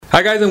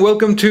Hi guys, and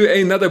welcome to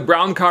another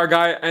Brown Car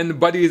Guy and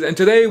Buddies, and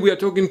today we are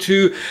talking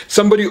to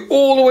somebody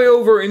all the way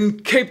over in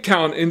Cape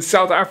Town in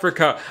South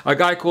Africa, a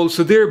guy called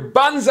Sudhir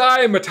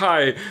Banzai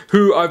Matai,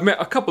 who I've met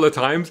a couple of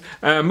times,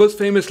 most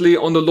famously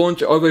on the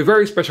launch of a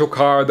very special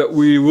car that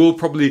we will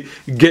probably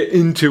get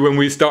into when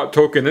we start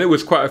talking, and it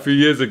was quite a few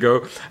years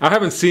ago. I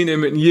haven't seen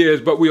him in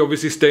years, but we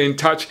obviously stay in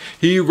touch.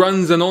 He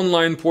runs an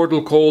online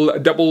portal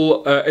called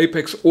Double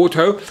Apex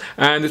Auto,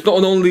 and it's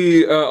not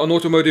only an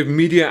automotive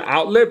media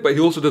outlet, but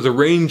he also does a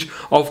range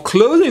of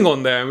clothing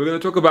on there, and we're going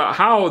to talk about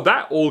how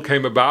that all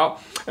came about.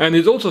 And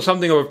he's also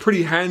something of a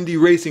pretty handy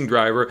racing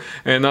driver,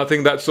 and I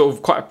think that's sort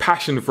of quite a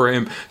passion for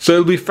him. So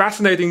it'll be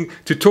fascinating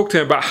to talk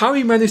to him about how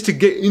he managed to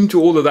get into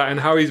all of that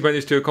and how he's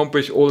managed to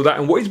accomplish all of that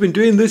and what he's been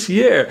doing this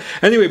year.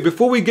 Anyway,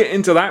 before we get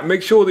into that,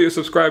 make sure that you're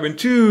subscribing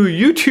to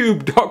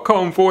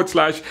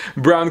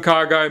youtube.com/Brown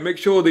Car Guy. Make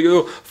sure that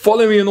you're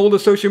following me on all the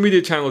social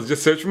media channels.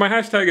 Just search for my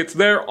hashtag. It's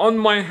there on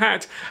my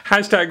hat,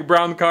 hashtag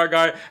Brown Car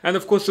Guy. And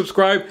of course,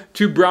 subscribe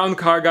to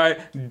browncarguy.com.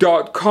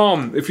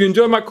 If you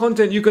enjoy my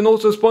content, you can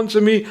also sponsor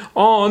me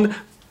on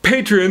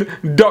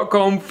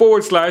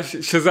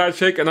patreon.com/Shazad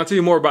Sheikh, and I'll tell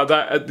you more about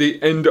that at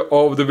the end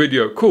of the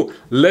video. Cool,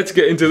 let's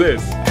get into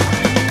this.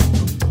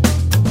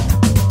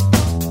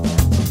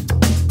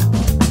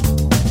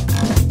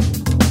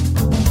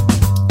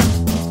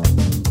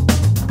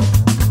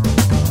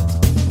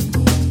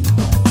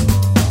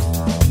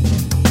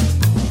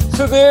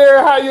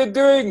 Sudhir, how you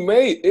doing,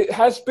 mate? It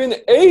has been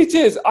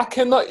ages. I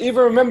cannot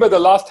even remember the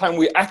last time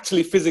we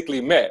actually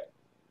physically met.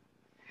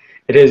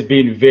 It has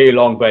been very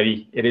long,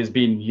 buddy. It has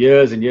been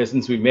years and years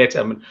since we met.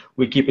 I mean,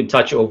 we keep in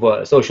touch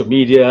over social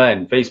media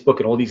and Facebook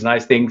and all these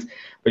nice things.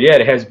 But yeah,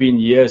 it has been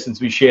years since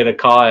we shared a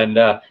car and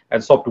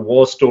swapped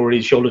war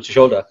stories shoulder to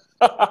shoulder.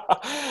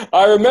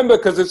 I remember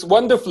because it's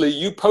wonderfully,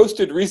 you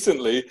posted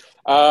recently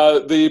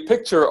the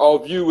picture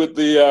of you with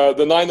the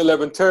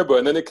 911 Turbo,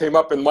 and then it came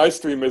up in my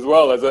stream as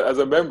well as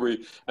a memory.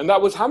 And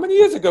that was, how many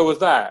years ago was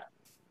that?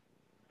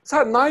 Was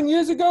that 9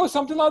 years ago or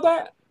something like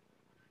that?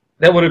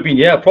 That would have been,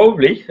 yeah,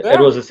 probably. Yeah. It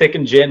was a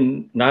second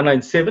gen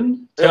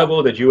 997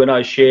 Turbo that you and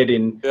I shared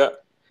in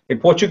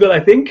Portugal, I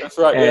think. That's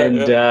right.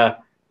 And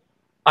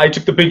I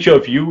took the picture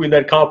of you in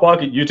that car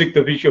park, and you took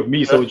the picture of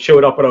me, so it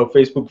showed up on our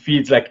Facebook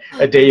feeds like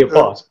a day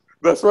apart.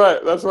 That's right.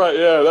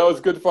 Yeah, that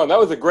was good fun. That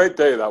was a great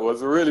day. That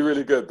was really,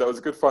 really good. That was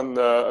a good fun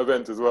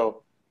event as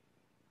well.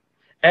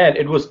 And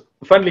it was,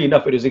 funnily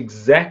enough, it was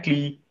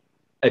exactly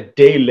a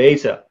day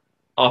later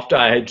after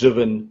I had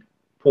driven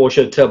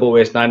Porsche Turbo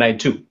S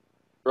 992.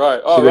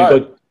 Right. So we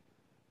got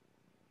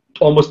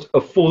almost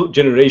a full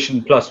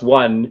generation plus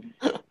one.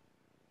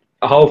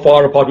 How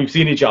far apart we've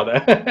seen each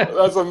other.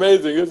 That's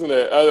amazing, isn't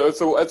it?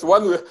 So it's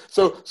one.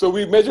 So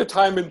we measure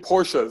time in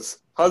Porsches.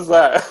 How's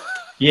that?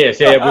 Yes,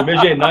 yeah, we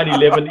measure in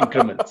 9/11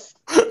 increments.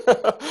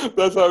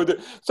 That's how we do.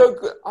 So,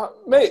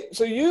 mate,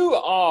 so you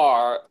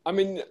are. I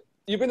mean,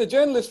 you've been a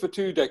journalist for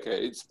 2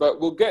 decades, but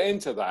we'll get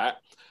into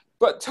that.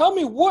 But tell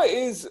me, what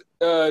is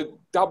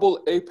Double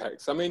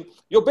Apex? I mean,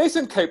 you're based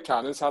in Cape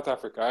Town in South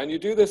Africa, and you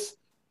do this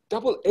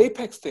Double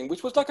Apex thing,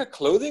 which was like a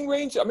clothing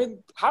range. I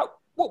mean,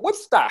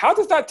 what's that? How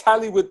does that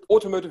tally with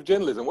automotive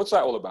journalism? What's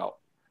that all about?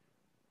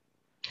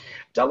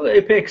 Double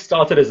Apex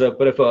started as a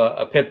bit of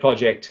a pet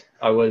project.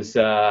 I was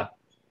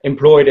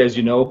employed, as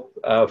you know,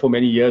 for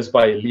many years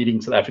by a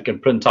leading South African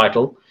print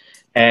title.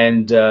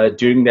 And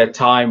during that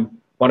time,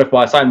 one of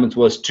my assignments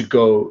was to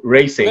go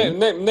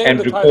racing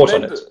and report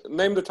on it.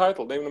 Name the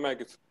title, name the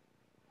magazine.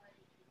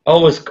 I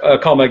was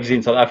Car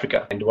Magazine South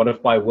Africa, and one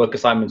of my work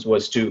assignments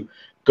was to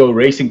go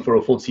racing for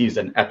a full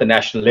season at the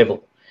national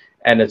level.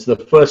 And it's the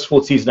first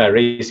full season of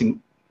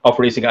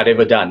racing I'd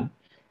ever done.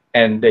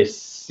 And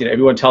this,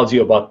 everyone tells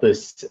you about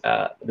this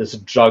this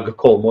drug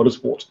called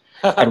motorsport.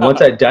 And once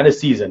I'd done a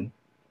season,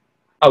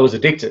 I was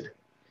addicted,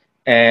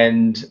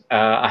 and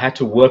I had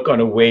to work on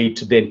a way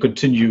to then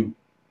continue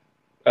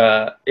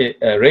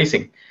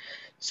racing.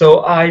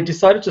 So I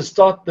decided to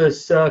start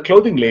this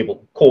clothing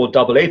label called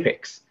Double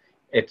Apex.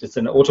 It's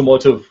an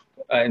automotive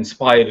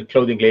inspired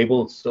clothing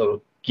label, so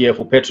gear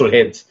for petrol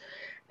heads.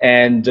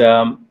 And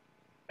I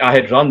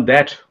had run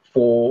that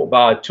for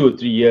about 2 or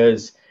 3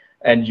 years,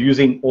 and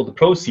using all the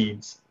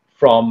proceeds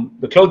from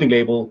the clothing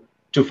label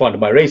to fund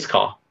my race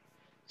car.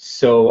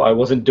 So I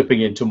wasn't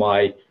dipping into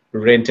my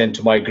rent and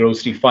to my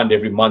grocery fund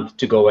every month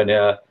to go and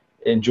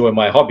enjoy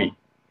my hobby.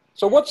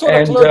 So what sort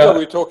of clothes are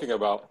we talking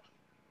about?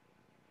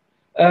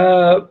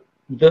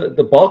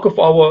 The bulk of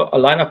our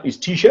lineup is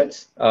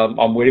T-shirts.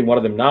 I'm wearing one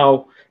of them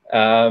now.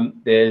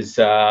 There's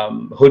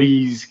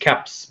hoodies,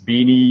 caps,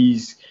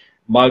 beanies,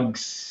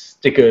 mugs,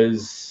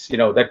 stickers,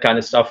 that kind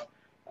of stuff.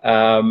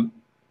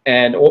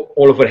 And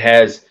all of it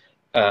has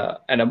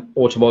an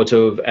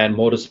automotive and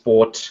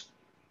motorsport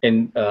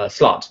in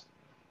slot.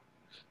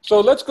 So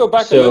let's go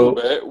back a little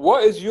bit.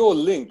 What is your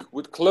link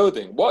with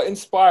clothing? What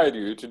inspired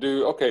you to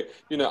do,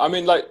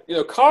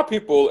 car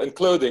people and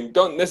clothing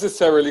don't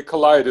necessarily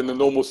collide in the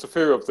normal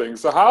sphere of things.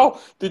 So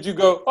how did you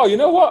go, oh, you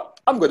know what?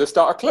 I'm going to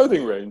start a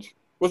clothing range.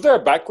 Was there a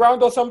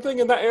background or something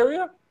in that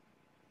area?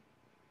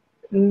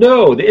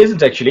 No, there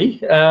isn't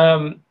actually.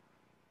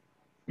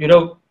 you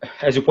know,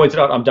 as you pointed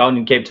out, I'm down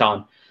in Cape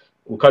Town.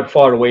 We're quite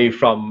far away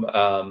from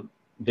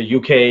the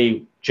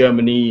UK,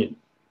 Germany,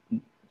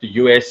 the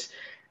US,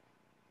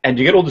 and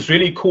you get all this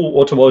really cool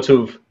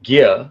automotive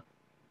gear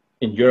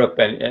in Europe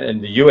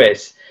and the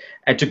US.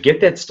 And to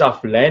get that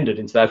stuff landed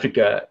in South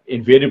Africa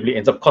invariably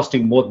ends up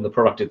costing more than the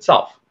product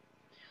itself.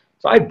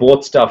 So I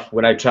bought stuff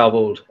when I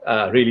traveled,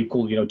 really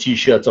cool, you know,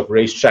 T-shirts of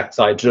racetracks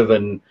I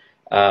driven,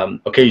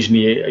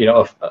 occasionally, you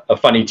know, a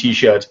funny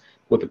T-shirt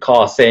with the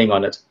car saying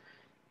on it.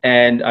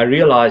 And I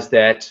realized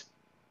that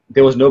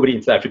there was nobody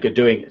in South Africa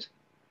doing it.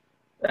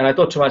 And I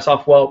thought to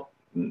myself, well,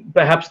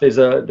 perhaps there's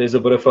a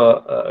bit of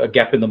a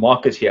gap in the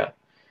market here.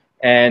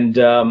 And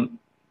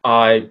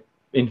I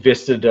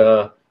invested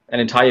an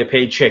entire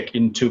paycheck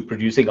into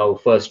producing our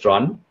first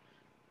run,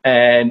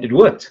 and it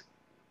worked.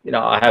 You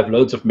know, I have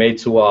loads of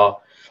mates who are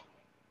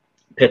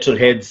petrol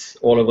heads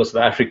all over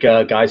South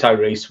Africa, guys I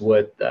race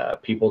with,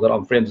 people that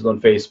I'm friends with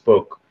on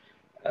Facebook,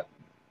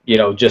 you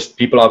know, just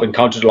people I've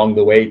encountered along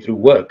the way through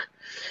work.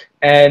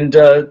 And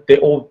they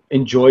all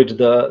enjoyed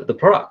the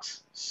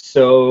products.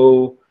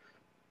 So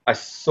I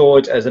saw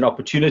it as an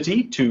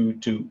opportunity to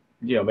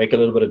you know, make a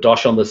little bit of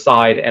dosh on the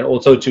side, and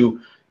also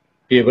to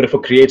be a bit of a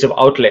creative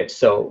outlet.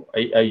 So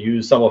I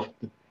use some of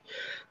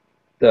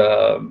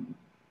the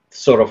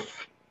sort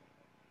of.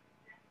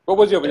 What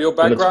was your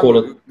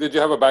background? Did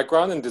you have a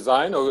background in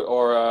design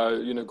or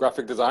you know,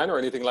 graphic design or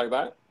anything like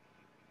that?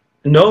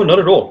 No, not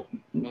at all.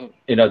 Mm-hmm.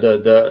 You know,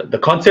 the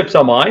concepts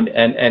are mine,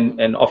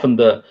 and often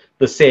the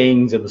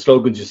sayings and the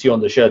slogans you see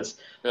on the shirts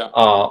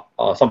are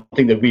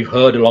something that we've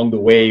heard along the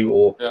way,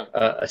 or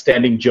a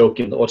standing joke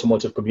in the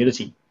automotive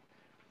community.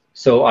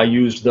 So I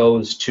used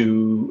those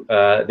to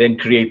then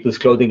create this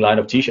clothing line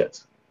of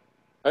T-shirts.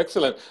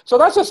 Excellent. So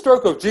that's a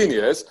stroke of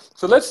genius.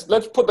 So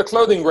let's put the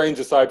clothing range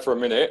aside for a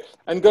minute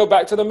and go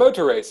back to the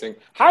motor racing.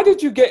 How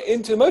did you get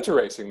into motor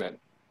racing then?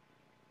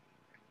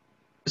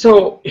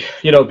 So,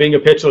 you know, being a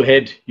petrol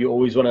head, you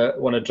always want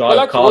to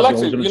drive cars. You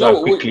always want to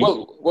drive quickly.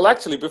 Well,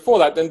 actually, before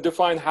that, then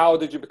define how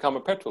did you become a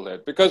petrol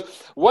head? Because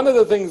one of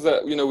the things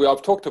that, you know,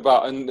 I've talked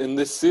about in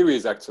this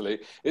series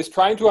actually is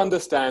trying to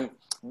understand,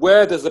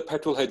 where does the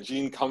petrol head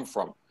gene come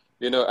from?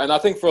 You know, and I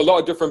think for a lot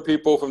of different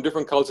people from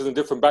different cultures and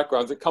different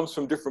backgrounds, it comes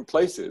from different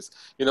places.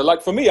 You know,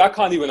 like for me, I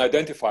can't even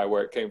identify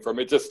where it came from.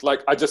 It just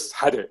like, I just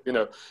had it, you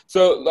know.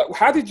 So like,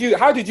 how did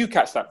you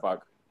catch that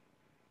bug?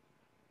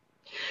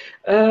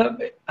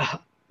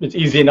 It's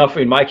easy enough.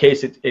 In my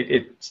case,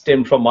 it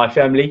stemmed from my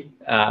family.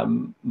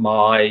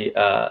 My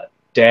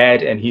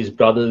dad and his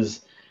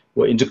brothers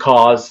were into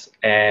cars,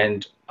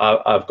 and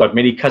I've got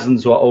many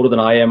cousins who are older than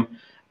I am,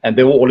 and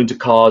they were all into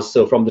cars.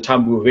 So from the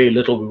time we were very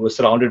little, we were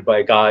surrounded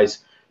by guys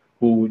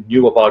who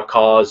knew about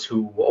cars,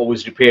 who were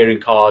always repairing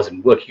cars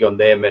and working on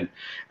them.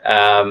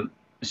 And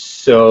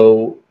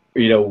so,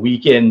 you know,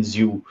 weekends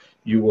you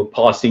were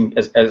passing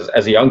as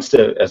a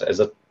youngster, as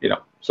a, you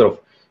know, sort of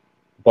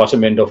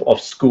bottom end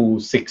of school,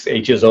 6,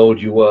 8 years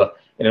old, you were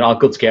in an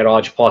uncle's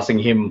garage passing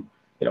him,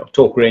 you know,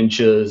 torque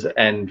wrenches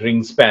and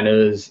ring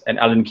spanners and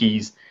Allen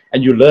keys.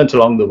 And you learned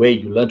along the way.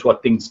 You learned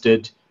what things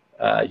did.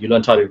 You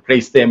learned how to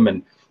replace them,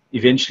 and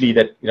eventually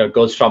that, you know,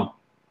 goes from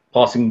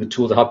passing the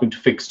tools and helping to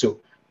fix to,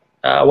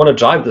 I want to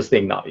drive this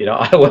thing now. You know,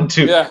 I want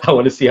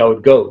to see how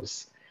it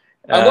goes.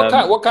 And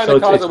what kind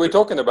of cars are we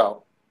talking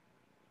about?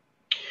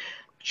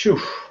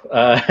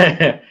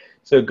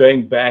 So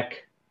going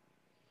back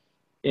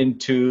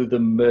into the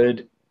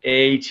mid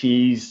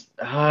 80s,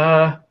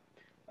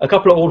 a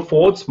couple of old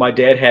Fords. My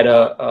dad had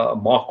a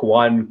Mark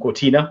 1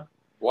 Cortina.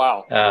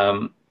 Wow.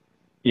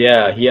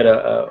 Yeah, he had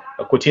a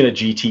Cortina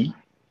GT,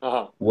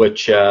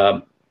 which,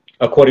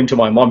 according to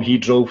my mom, he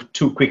drove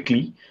too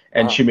quickly,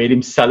 and she made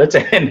him sell it,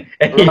 and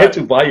he had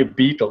to buy a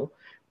Beetle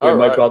when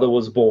my brother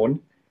was born.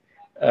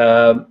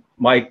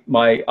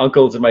 My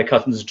uncles and my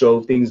cousins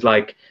drove things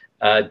like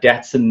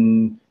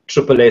Datsun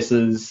Triple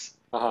S's.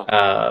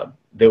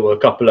 There were a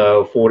couple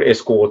of Ford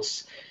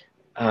Escorts,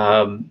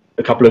 a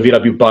couple of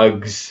VW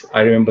Bugs.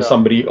 I remember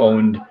somebody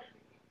owned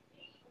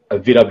a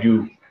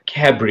VW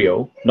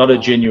Cabrio, not a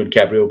genuine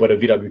Cabrio, but a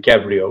VW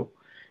Cabrio.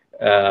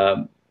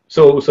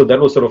 So that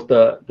was sort of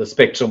the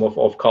spectrum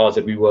of cars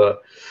that we were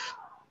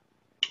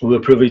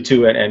privy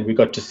to, and we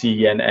got to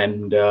see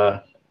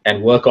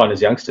and work on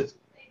as youngsters.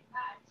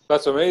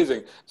 That's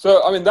amazing.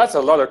 So, I mean, that's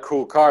a lot of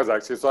cool cars,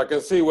 actually. So I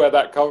can see where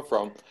that come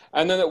from.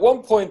 And then at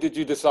one point, did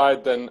you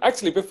decide then,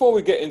 actually, before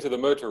we get into the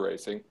motor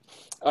racing,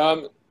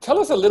 tell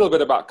us a little bit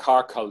about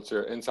car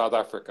culture in South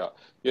Africa.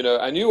 You know,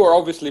 and you were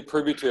obviously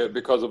privy to it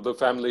because of the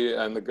family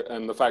and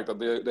the fact that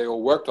they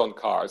all worked on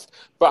cars.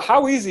 But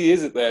how easy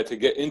is it there to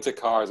get into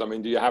cars? I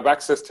mean, do you have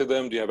access to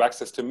them? Do you have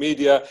access to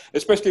media,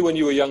 especially when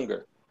you were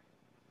younger?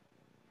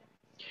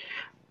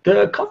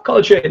 The car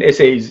culture in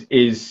SA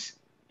is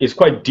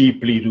quite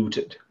deeply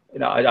rooted. You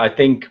know, I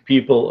think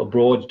people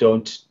abroad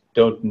don't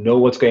know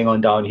what's going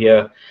on down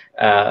here.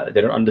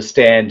 They don't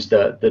understand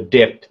the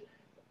depth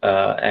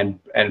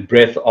and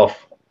breadth of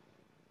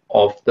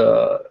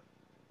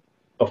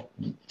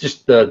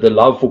just the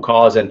love for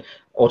cars and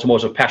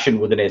automotive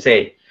passion within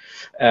SA.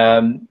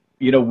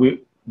 You know,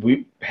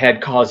 we had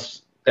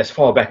cars as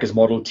far back as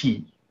Model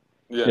T.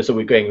 Yeah. So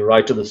we're going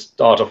right to the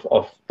start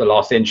of the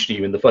last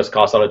century when the first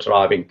car started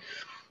driving.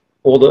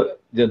 All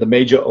the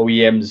major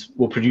OEMs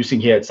were producing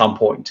here at some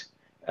point.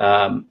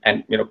 And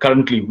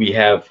currently we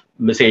have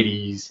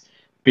Mercedes,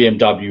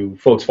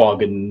 BMW,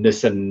 Volkswagen,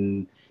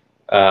 Nissan.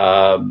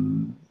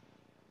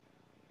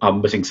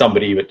 I'm missing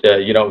somebody, but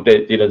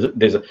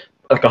there's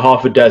like a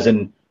half a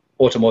dozen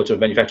automotive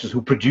manufacturers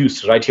who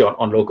produce right here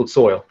on local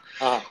soil.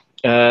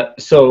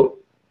 So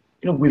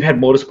we've had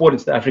motorsport in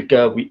South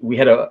Africa. We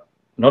had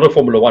not a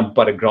Formula One,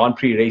 but a Grand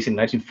Prix race in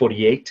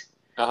 1948.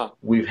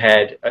 We've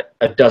had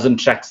a dozen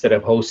tracks that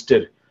have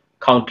hosted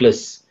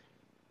countless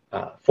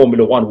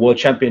Formula One World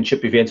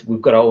Championship events.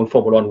 We've got our own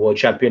Formula One World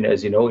Champion,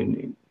 as you know,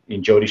 in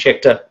Jody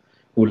Scheckter,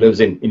 who lives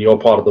in your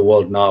part of the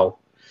world now.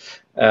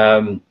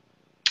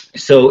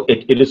 So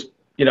it is,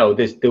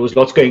 there was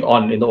lots going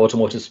on in the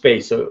automotive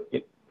space. So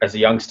as a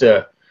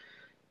youngster,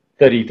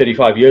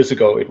 35 years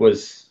ago,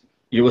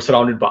 you were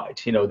surrounded by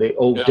it. The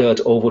old dirt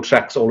oval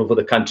tracks all over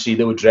the country.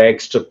 There were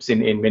drag strips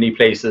in many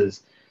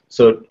places.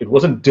 So it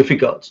wasn't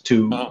difficult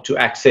to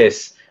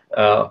access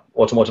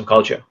automotive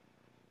culture.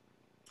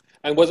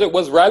 And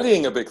was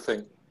rallying a big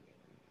thing?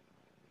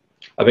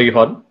 I beg your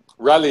pardon?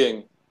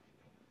 Rallying.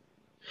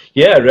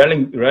 Yeah,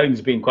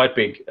 rallying's been quite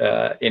big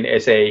in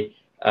SA.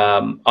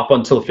 Up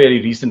until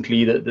fairly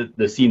recently,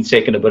 the scene's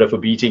taken a bit of a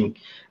beating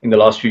in the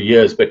last few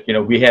years. But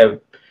we have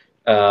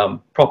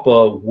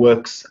proper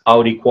works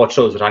Audi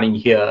Quattros running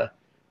here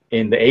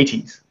in the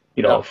 80s.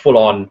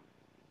 Full-on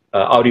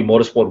Audi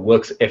Motorsport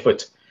Works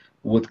effort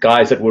with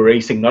guys that were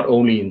racing not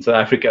only in South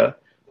Africa,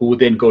 who would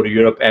then go to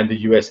Europe and the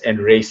US and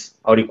race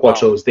Audi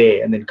Quattros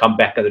there, and then come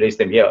back and race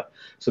them here.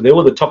 So they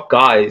were the top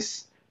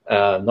guys,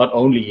 not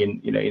only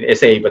in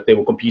SA, but they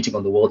were competing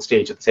on the world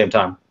stage at the same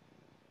time.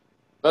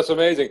 That's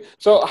amazing.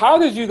 So how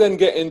did you then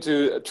get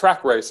into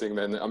track racing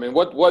then? I mean,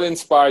 what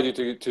inspired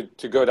you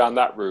to go down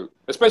that route?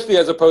 Especially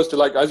as opposed to,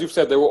 like, as you've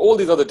said, there were all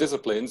these other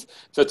disciplines,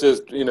 such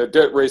as,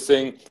 dirt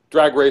racing,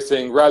 drag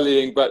racing,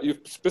 rallying, but you've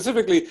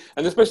specifically,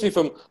 and especially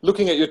from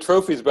looking at your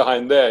trophies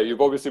behind there,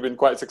 you've obviously been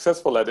quite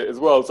successful at it as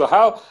well. So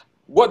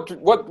what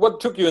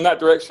took you in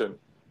that direction?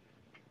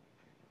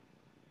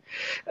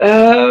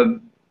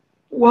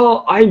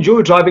 Well, I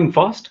enjoy driving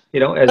fast,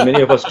 as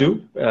many of us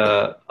do.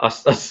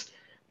 Us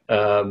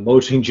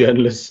motoring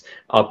journalists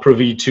are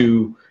privy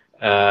to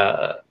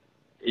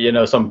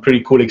some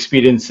pretty cool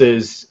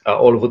experiences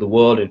all over the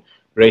world and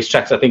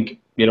racetracks. I think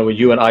when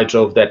you and I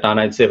drove that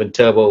 997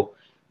 Turbo,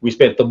 we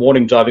spent the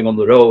morning driving on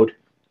the road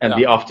and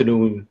the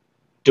afternoon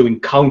doing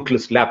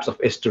countless laps of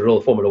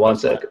Estoril Formula One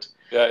circuit.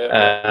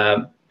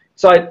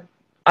 So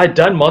I'd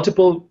done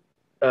multiple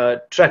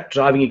track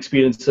driving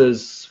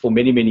experiences for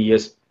many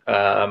years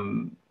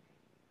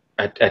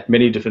at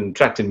many different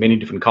tracks in many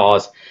different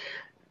cars.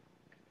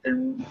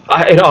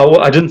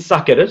 I didn't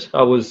suck at it.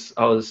 I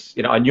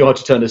knew how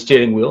to turn the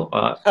steering wheel.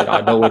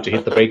 I know where to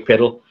hit the brake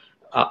pedal.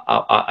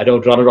 I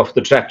don't run it off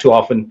the track too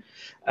often.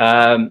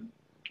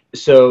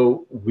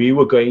 So we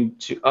were going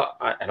to,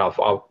 and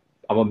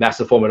I'm a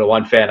massive Formula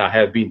One fan. I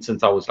have been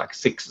since I was like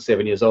 6 or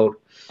 7 years old.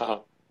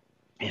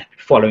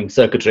 Following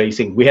circuit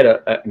racing, we had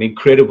an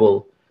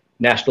incredible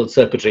national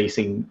circuit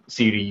racing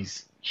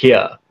series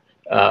here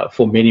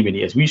for many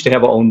years. We used to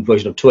have our own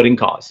version of touring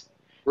cars.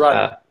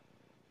 Right.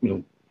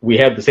 We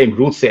have the same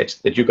rule set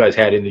that you guys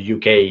had in the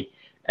UK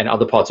and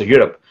other parts of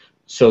Europe.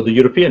 So the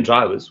European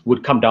drivers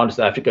would come down to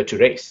South Africa to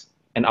race,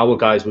 and our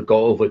guys would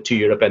go over to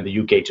Europe and the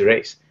UK to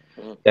race.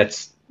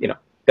 That's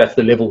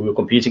the level we were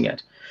competing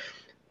at.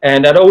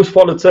 And I'd always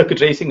followed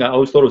circuit racing. I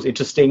always thought it was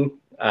interesting.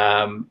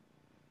 Who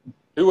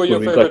were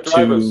your favorite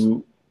drivers?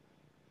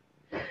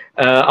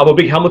 I'm a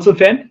big Hamilton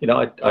fan.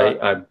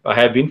 I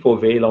have been for a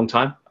very long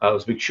time. I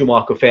was a big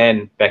Schumacher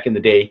fan back in the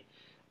day.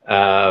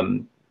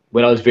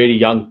 When I was very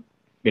young,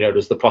 it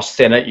was the Prost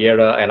Senna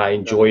era, and I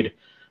enjoyed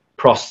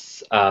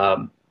Prost's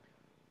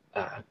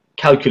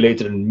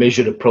calculated and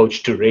measured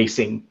approach to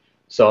racing.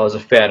 So I was a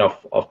fan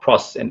of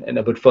Prost, and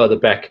a bit further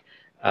back,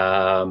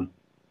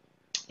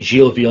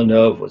 Gilles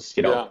Villeneuve was,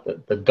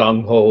 the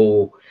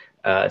gung-ho,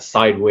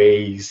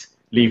 sideways,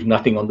 leave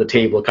nothing on the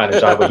table kind of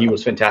driver. He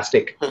was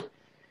fantastic.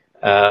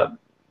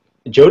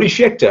 Jody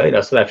Scheckter,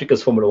 South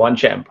Africa's Formula One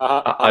champ,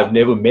 I've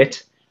never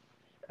met.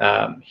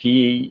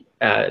 He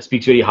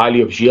speaks very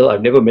highly of Gilles.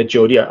 I've never met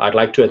Jody. I'd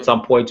like to at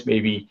some point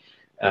maybe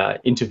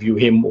interview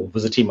him or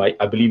visit him.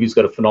 I believe he's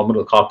got a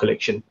phenomenal car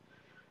collection.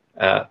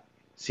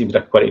 Seems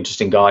like quite an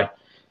interesting guy.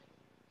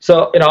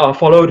 So, I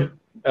followed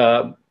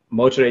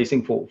motor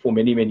racing for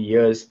many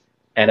years.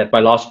 And at my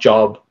last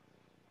job,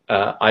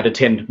 I'd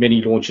attend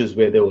many launches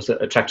where there was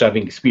a track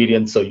driving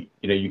experience. So,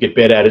 you get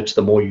better at it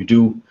the more you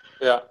do.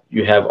 Yeah.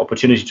 You have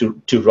opportunity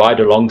to ride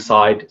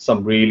alongside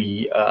some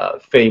really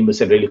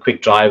famous and really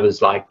quick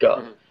drivers like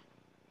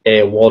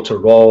Walter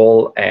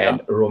Roll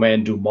and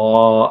Romain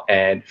Dumas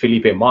and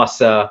Felipe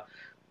Massa.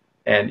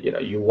 And,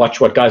 you watch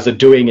what guys are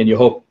doing and you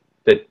hope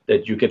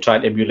that you can try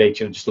and emulate,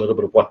 just a little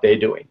bit of what they're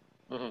doing.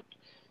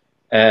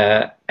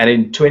 And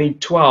in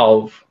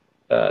 2012,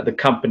 the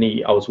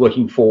company I was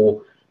working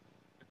for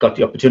got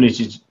the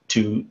opportunity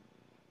to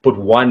put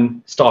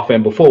one staff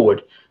member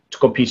forward to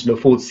compete in a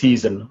full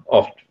season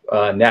of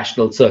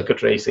national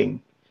circuit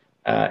racing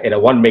in a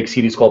one-make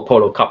series called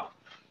Polo Cup.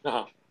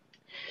 Uh-huh.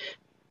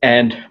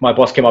 And my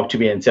boss came up to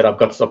me and said, "I've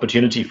got this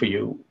opportunity for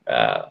you.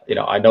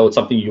 I know it's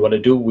something you want to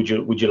do. Would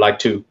you like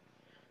to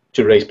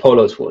race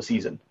polos for a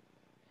season?"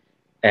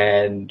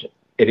 And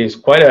it was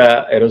quite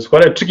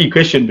a tricky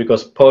question,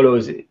 because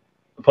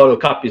Polo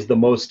Cup is the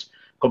most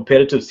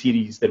competitive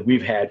series that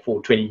we've had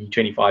for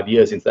 25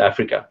 years in South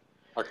Africa.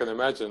 I can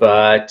imagine.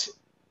 But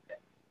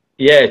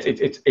yeah,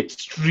 it's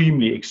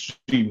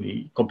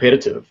extremely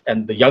competitive,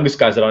 and the youngest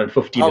guys are around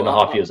 15 and a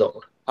half years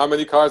old. How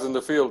many cars in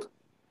the field?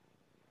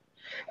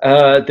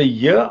 The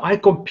year I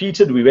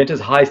competed, we went as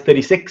high as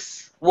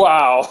 36.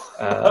 Wow!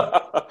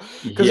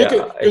 Because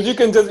you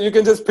can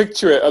just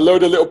picture it, a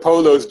load of little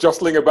polos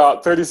jostling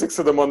about, 36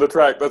 of them on the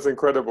track. That's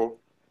incredible.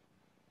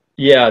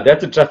 Yeah,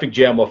 that's a traffic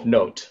jam of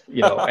note,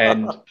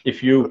 and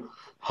if you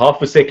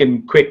half a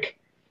second quicker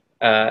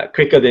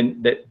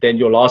than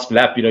your last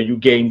lap, you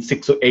gain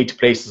 6 or 8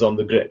 places on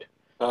the grid.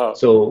 Uh-huh.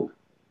 So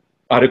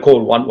I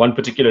recall one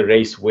particular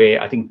race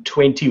where I think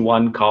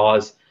 21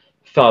 cars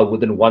fell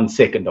within 1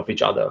 second of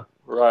each other.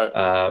 Right.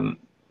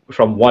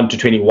 From 1 to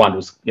 21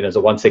 was, a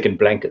 1 second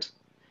blanket.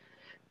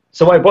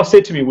 So my boss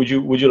said to me, "Would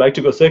you like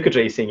to go circuit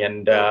racing?"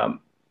 And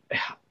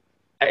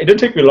it didn't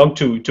take me long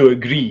to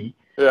agree.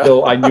 Yeah.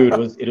 Though I knew it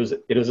was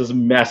this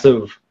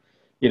massive,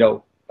 you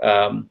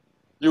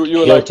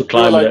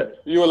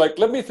were like,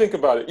 "Let me think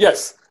about it."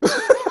 Yes.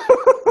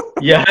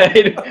 Yeah,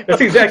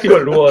 that's exactly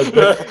what it was.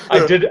 But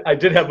I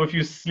did have a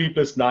few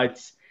sleepless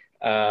nights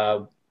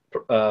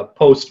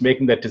post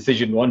making that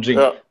decision, wondering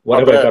what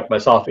have I got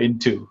myself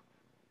into.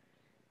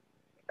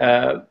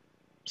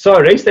 So I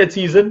raced that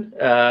season.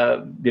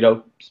 I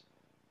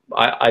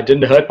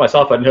didn't hurt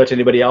myself. I didn't hurt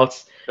anybody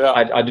else. Yeah.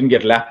 I didn't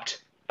get lapped.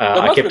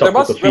 There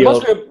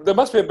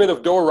must be a bit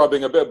of door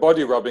rubbing, a bit of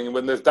body rubbing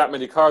when there's that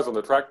many cars on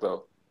the track,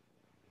 though.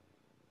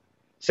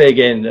 Say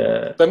again.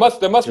 There must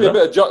be a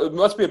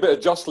bit of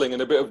jostling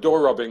and a bit of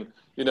door rubbing,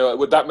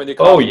 with that many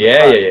cars. Oh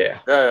yeah.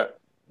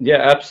 Yeah,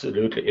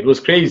 absolutely. It was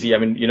crazy. I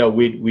mean,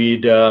 we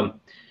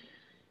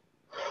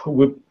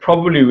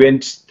probably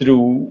went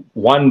through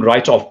one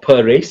write-off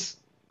per race.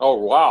 Oh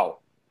wow.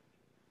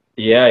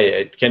 Yeah,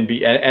 it can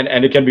be,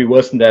 and it can be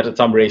worse than that at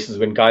some races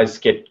when guys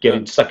get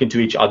stuck into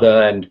each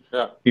other and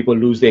people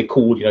lose their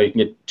cool. You can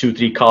get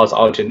 2-3 cars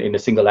out in a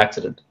single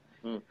accident.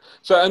 Mm.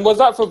 So, and was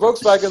that for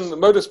Volkswagen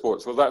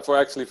Motorsports? Was that for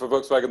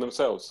Volkswagen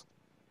themselves?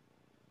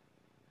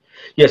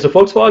 Yeah, so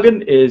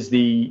Volkswagen is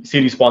the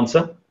series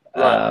sponsor,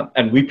 right.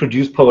 And we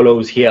produce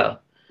polos here.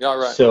 Yeah,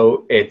 right.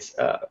 So it's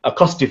a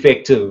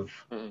cost-effective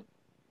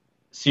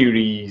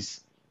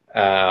series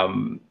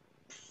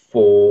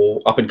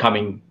for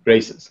up-and-coming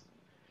races.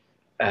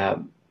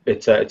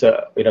 It's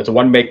a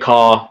one-make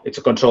car. It's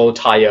a controlled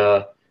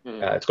tire.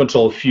 It's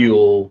controlled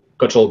fuel,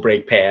 controlled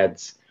brake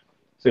pads.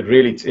 So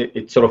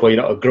it's sort of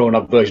a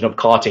grown-up version of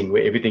karting,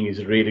 where everything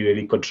is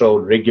really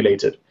controlled,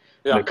 regulated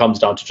when it comes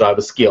down to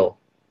driver skill.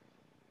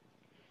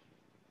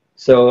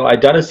 So I'd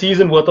done a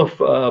season worth of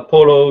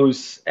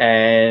polos,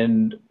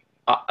 and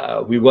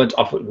we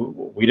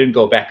didn't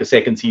go back a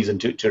second season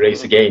to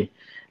race again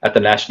at the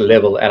national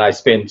level. And I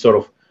spent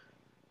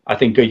I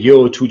think a year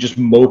or two just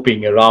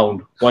moping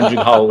around, wondering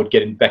how I would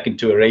get back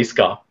into a race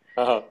car.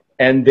 Uh-huh.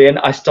 And then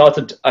I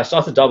started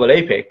Double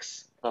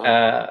Apex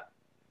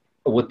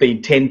with the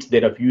intent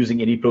then of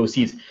using any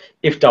proceeds.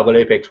 If Double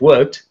Apex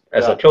worked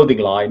as a clothing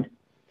line,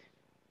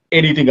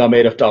 anything I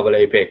made of Double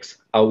Apex,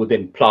 I would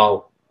then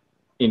plow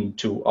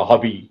into a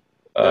hobby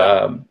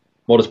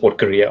motorsport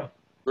career.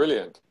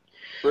 Brilliant.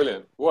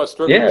 What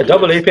a yeah,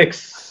 Double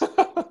Apex.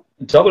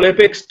 Double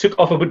Apex took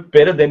off a bit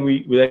better than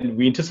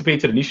we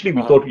anticipated initially.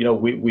 We thought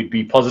we'd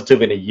be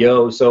positive in a year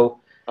or so,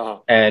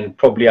 and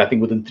probably I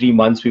think within 3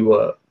 months we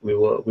were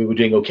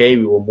doing okay.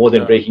 We were more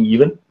than breaking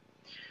even.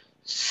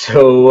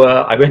 So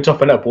I went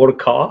off and I bought a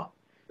car,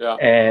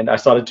 and I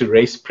started to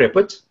race prep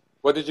it.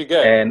 What did you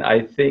get? And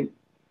I think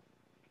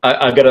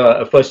I got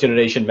a first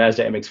generation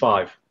Mazda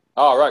MX-5.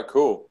 Oh, right,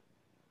 cool.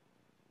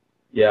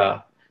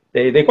 Yeah,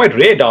 they're quite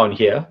rare down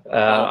here.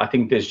 I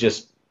think there's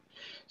just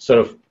sort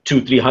of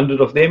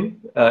 200-300 of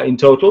them in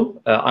total,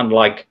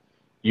 unlike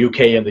UK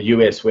and the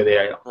US, where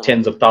there are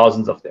tens of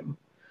thousands of them.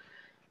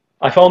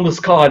 I found this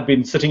car had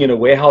been sitting in a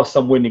warehouse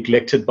somewhere,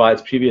 neglected by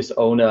its previous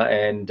owner,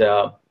 and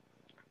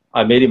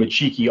I made him a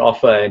cheeky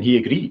offer, and he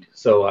agreed.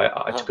 So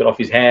I took it off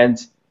his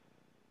hands.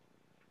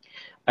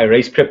 I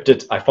race prepped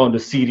it. I found a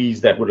series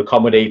that would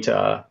accommodate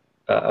a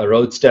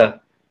roadster,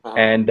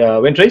 and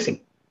went racing.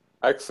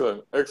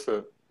 Excellent.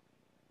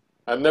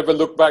 I've never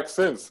looked back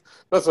since.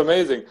 That's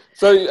amazing.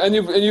 So, and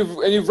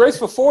you've raced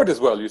for Ford as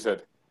well, you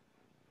said?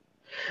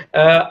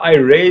 I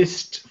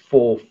raced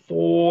for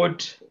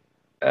Ford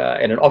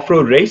in an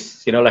off-road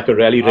race, like a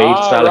rally raid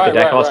style, like a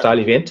Dakar style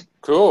event.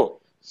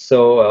 Cool.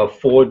 So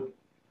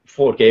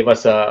Ford gave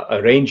us a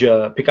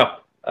Ranger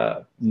pickup,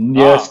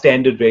 near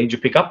standard Ranger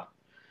pickup,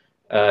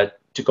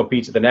 to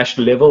compete at the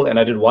national level, and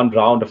I did one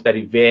round of that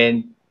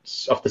event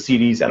of the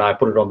series, and I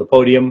put it on the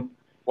podium,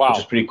 which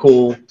is pretty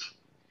cool.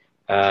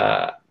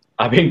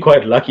 I've been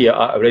quite lucky.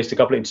 I raced a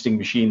couple of interesting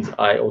machines.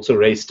 I also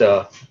raced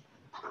a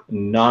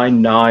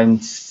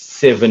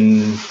 997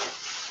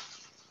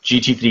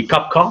 GT3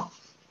 Cup car.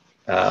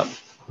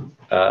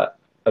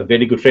 A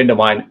very good friend of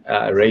mine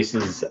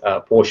races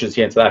Porsches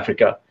here in South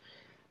Africa.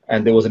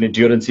 And there was an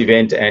endurance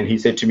event, and he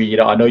said to me,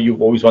 I know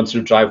you've always wanted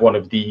to drive one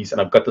of these, and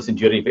I've got this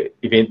endurance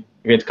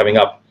event coming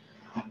up,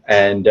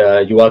 and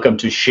you're welcome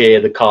to share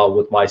the car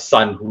with my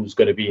son, who's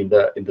going to be in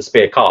the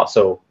spare car.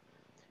 So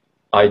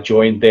I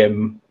joined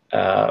them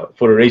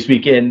for a race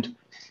weekend.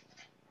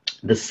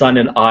 The son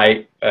and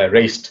I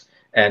raced,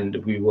 and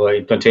we were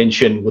in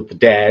contention with the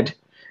dad.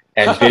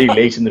 And very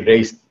late in the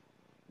race,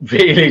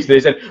 they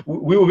said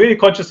we were very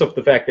conscious of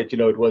the fact that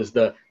it was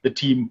the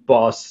team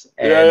boss,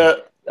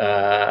 and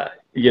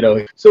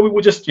so we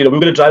were just we were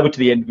going to drive it to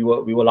the end. We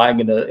were lying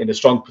in a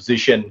strong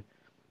position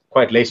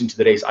quite late into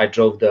the race. I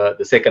drove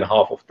the second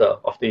half of the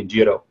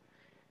enduro,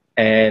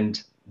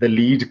 and the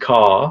lead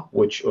car,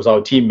 which was our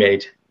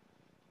teammate,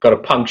 got a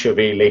puncture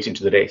very late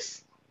into the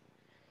race,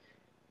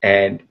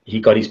 and he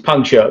got his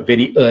puncture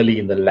very early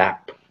in the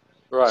lap.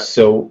 Right.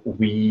 So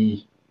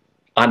we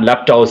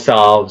unlapped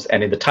ourselves,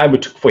 and in the time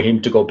it took for him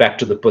to go back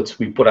to the pits,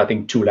 we put I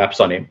think 2 laps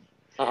on him,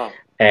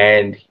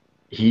 and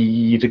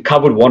he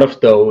recovered one of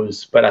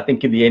those, but I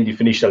think in the end he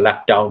finished a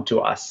lap down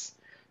to us.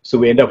 So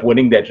we ended up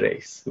winning that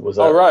race. It was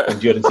an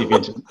endurance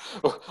event.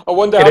 I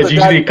wonder how the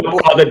dad...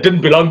 car that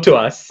didn't belong to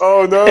us.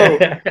 Oh no!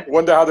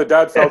 Wonder how the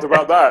dad felt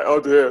about that.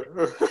 Oh dear.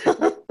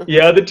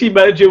 Yeah, the team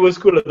manager was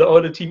cool.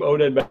 The team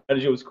owner and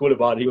manager was cool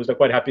about it. He was like,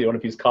 quite happy one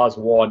of his cars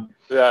won.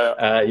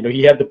 Yeah.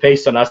 He had the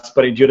pace on us,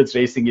 but endurance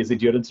racing is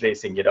endurance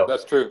racing.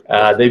 That's true.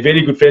 They're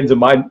very good friends of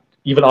mine.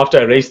 Even after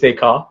I raced their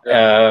car,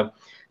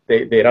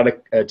 they run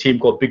a team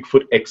called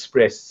Bigfoot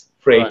Express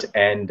Freight,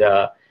 and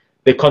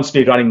they're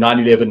constantly running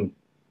 911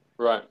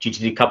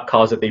 GT3 Cup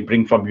cars that they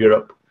bring from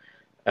Europe.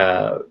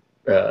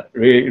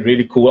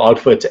 Really cool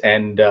outfit,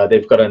 and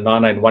they've got a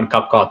 991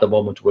 Cup car at the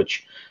moment,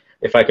 which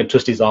if I can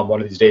twist his arm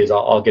one of these days,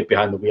 I'll get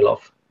behind the wheel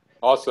of.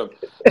 Awesome.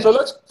 So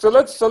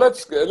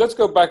let's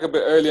go back a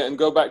bit earlier and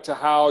go back to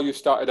how you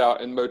started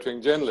out in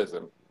motoring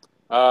journalism,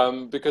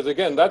 because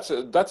again, that's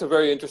a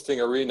very interesting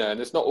arena, and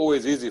it's not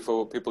always easy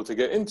for people to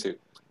get into.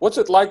 What's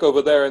it like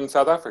over there in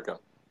South Africa?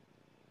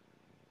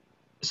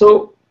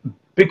 So,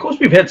 because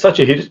we've had such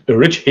a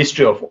rich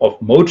history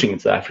of motoring in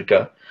South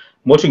Africa,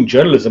 motoring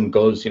journalism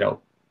goes,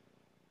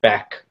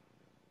 back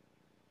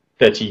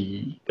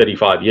 30,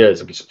 35 years.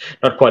 It's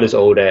not quite as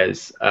old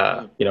as,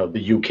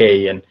 the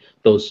UK and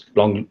those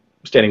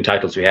long-standing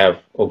titles we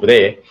have over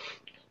there.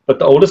 But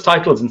the oldest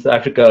titles in South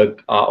Africa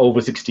are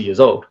over 60 years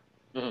old.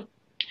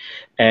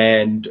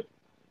 And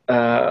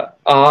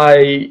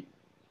I,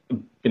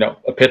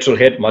 a petrol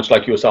head, much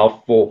like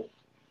yourself, for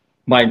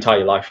my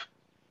entire life.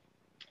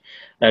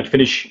 I'd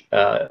finished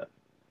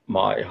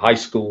my high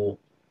school.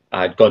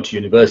 I'd gone to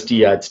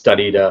university. I'd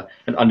studied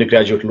an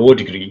undergraduate law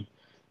degree.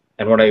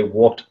 And when I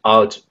walked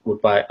out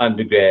with my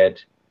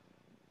undergrad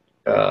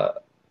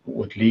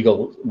with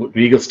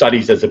legal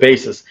studies as a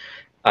basis,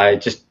 I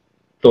just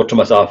thought to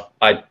myself,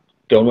 I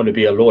don't want to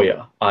be a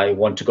lawyer. I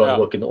want to go and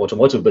work in the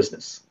automotive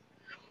business.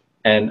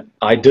 And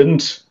I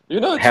didn't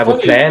have a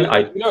plan.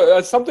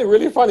 It's something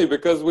really funny,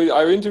 because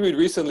I interviewed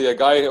recently a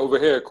guy over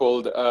here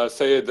called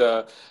Sayed,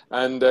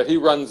 and he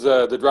runs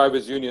the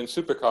Drivers Union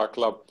Supercar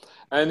Club.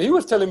 And he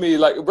was telling me,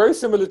 like, very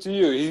similar to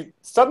you, he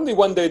suddenly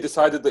one day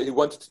decided that he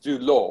wanted to do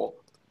law.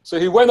 So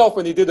he went off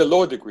and he did a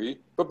law degree,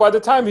 but by the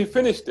time he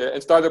finished it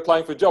and started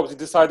applying for jobs, he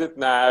decided,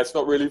 nah, it's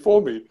not really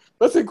for me.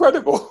 That's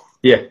incredible.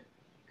 Yeah.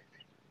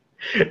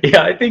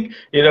 Yeah, I think,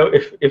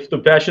 if the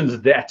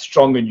passion's that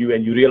strong in you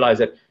and you realize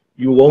that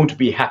you won't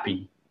be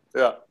happy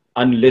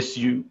unless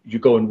you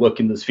go and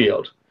work in this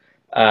field.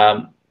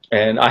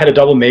 And I had a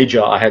double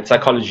major. I had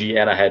psychology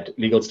and I had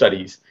legal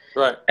studies.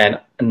 Right.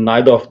 And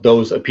neither of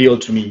those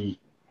appealed to me.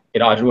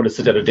 I didn't want to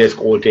sit at a desk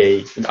all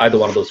day in either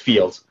one of those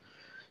fields.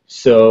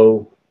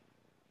 So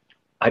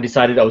I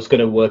decided I was going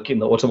to work in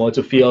the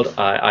automotive field.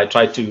 I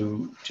tried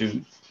to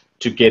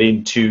get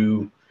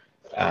into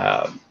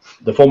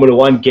the Formula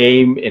One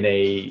game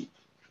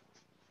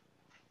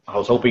I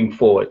was hoping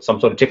for some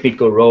sort of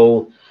technical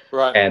role,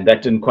 and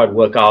that didn't quite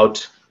work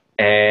out.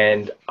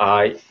 And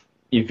I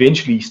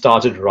eventually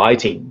started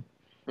writing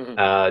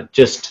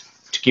just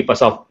to keep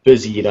myself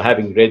busy,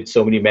 having read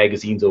so many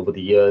magazines over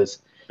the years.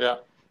 Yeah.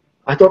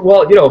 I thought,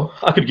 well,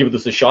 I could give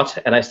this a shot.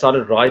 And I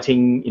started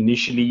writing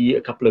initially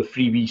a couple of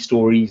freebie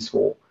stories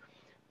for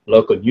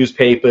local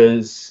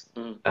newspapers.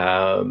 Was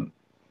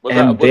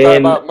that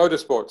about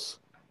motorsports?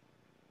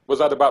 Was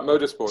that about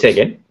motorsports? Say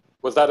again?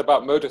 Was that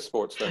about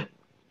motorsports then?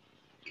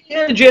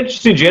 Yeah,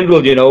 just in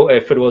general,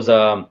 if it was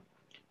a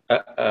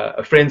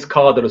friend's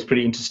car that was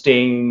pretty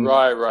interesting,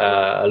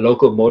 a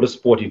local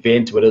motorsport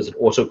event, whether it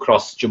was an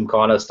autocross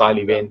gymkhana style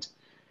event.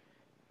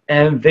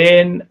 And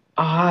then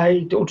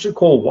I don't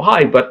recall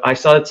why, but I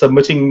started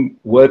submitting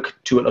work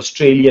to an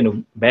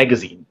Australian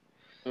magazine,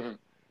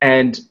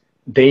 and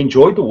they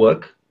enjoyed the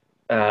work,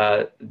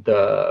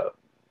 the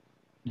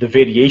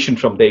variation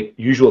from their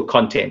usual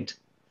content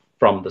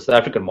from the South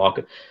African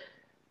market.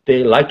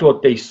 they liked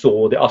what they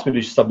saw. They asked me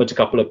to submit a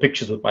couple of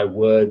pictures with my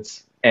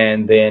words,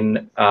 and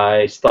then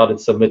I started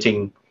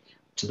submitting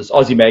to this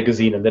Aussie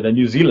magazine and then a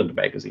New Zealand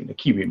magazine, a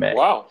Kiwi mag.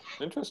 Wow,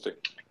 interesting.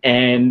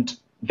 And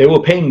they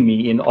were paying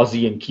me in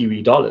Aussie and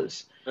Kiwi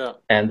dollars. Yeah.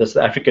 And the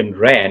South African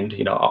rand,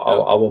 you know,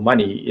 our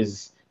money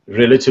is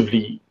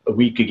relatively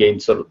weak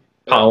against sort of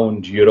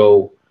pound,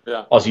 euro,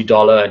 Aussie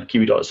dollar, and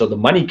Kiwi dollar. So the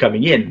money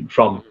coming in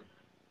from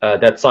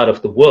that side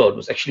of the world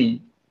was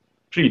actually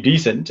pretty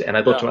decent. And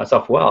I thought to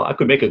myself, well, I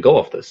could make a go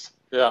of this.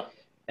 Yeah.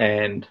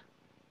 And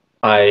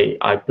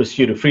I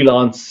pursued a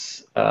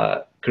freelance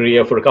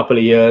career for a couple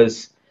of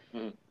years.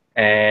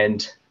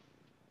 And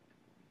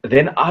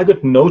then I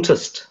got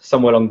noticed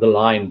somewhere along the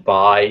line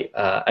by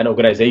an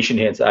organization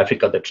here in South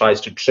Africa that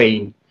tries to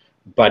train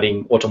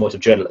budding automotive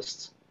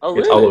journalists. Oh,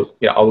 really?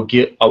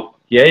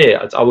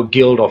 It's our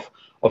guild of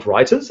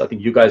writers. I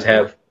think you guys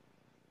have.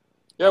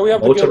 Yeah, we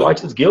have Motor the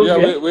Writers Guild.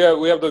 Yeah,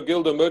 we have the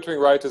Guild of Motoring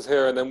Writers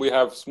here, and then we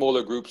have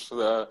smaller groups,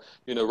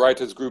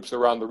 writers groups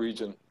around the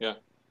region. Yeah.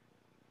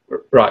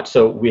 Right.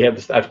 So we have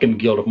the South African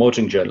Guild of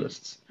Motoring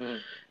Journalists,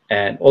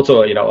 and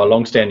also a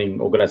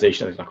long-standing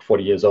organization that's like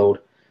 40 years old.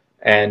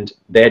 And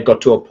they had got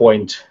to a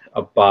point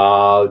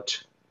about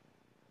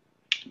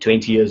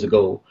 20 years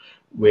ago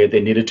where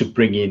they needed to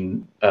bring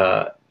in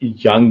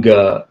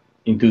younger,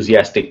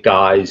 enthusiastic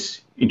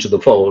guys into the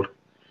fold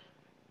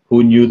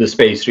who knew the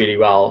space really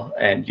well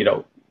and,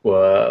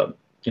 were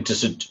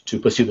interested to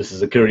pursue this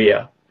as a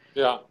career.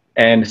 Yeah.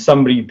 And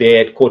somebody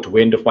there had caught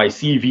wind of my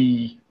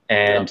CV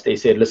and they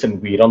said, listen,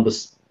 we run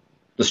this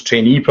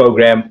trainee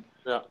program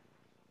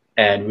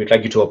and we'd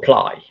like you to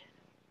apply.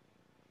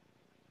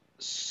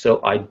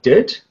 So I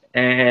did,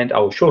 and I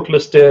was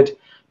shortlisted,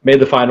 made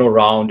the final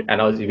round,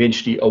 and I was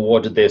eventually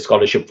awarded their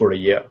scholarship for a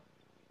year.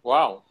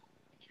 Wow.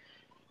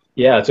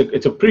 Yeah,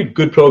 it's a pretty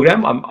good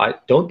program. I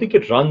don't think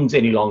it runs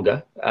any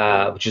longer,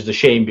 which is a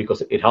shame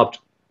because it helped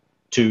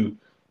to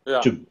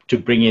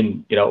bring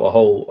in a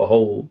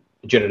whole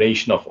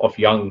generation of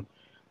young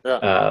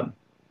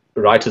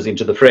writers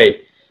into the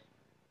fray.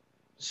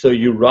 So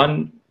you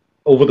run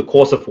over the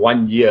course of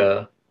 1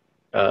 year.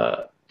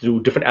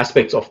 Through different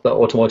aspects of the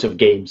automotive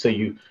game. So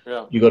you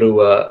go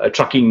to a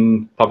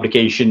trucking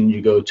publication,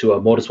 you go to a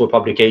motorsport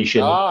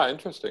publication. Ah,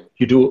 interesting.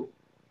 You do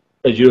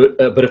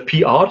a bit of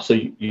PR, so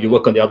you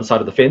work on the other side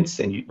of the fence,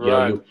 and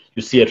you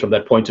see it from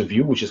that point of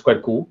view, which is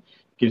quite cool.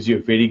 Gives you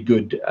a very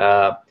good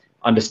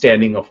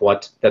understanding of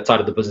what that side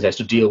of the business has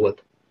to deal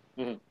with.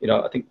 I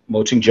think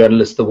motoring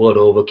journalists the world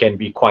over can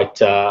be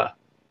quite we're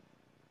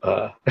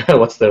a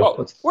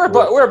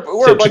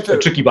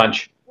tricky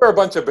bunch. We're a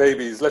bunch of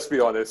babies, let's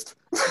be honest.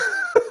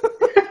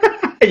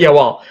 Yeah,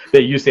 well,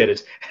 there you said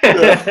it.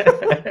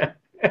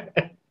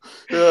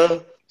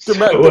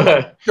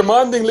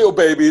 Demanding little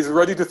babies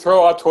ready to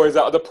throw our toys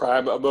out of the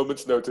pram at a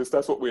moment's notice.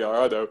 That's what we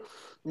are, I know.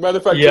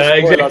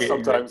 Manufacturers spoil us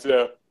sometimes,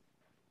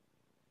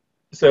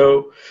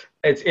 So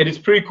it is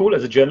pretty cool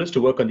as a journalist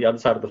to work on the other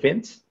side of the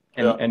fence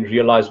and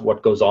realize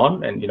what goes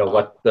on and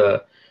what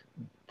the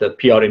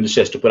PR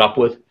industry has to put up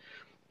with.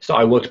 So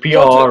I worked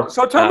PR.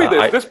 So tell me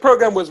this. This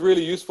program was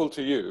really useful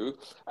to you.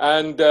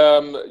 And,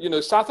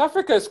 South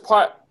Africa is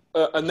quite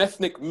an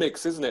ethnic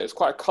mix, isn't it? It's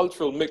quite a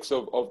cultural mix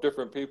of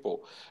different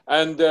people.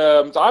 And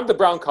so I'm the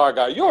brown car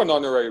guy. You're an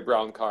honorary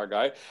brown car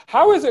guy.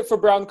 How is it for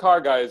brown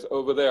car guys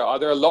over there? Are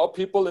there a lot of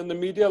people in the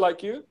media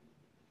like you?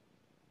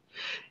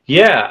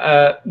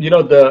 Yeah.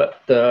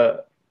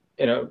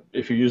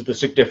 If you use the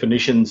strict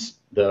definitions,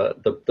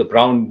 the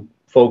brown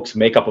folks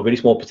make up a very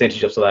small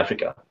percentage of South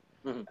Africa.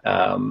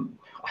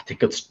 I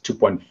think it's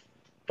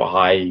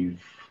 2.5%.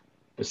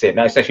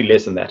 No, it's actually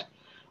less than that.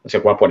 It's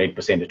like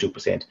 1.8% or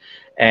 2%.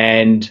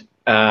 And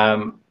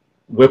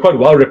we're quite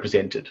well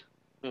represented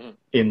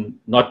in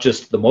not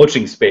just the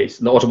motoring space,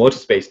 in the automotive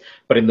space,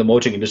 but in the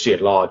motoring industry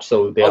at large.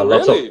 So there are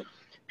lots of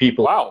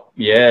people,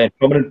 in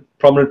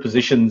prominent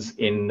positions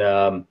in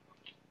the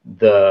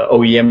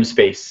OEM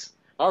space.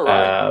 All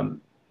right.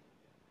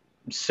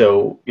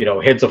 So,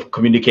 heads of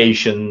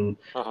communication,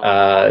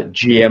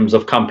 GMs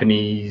of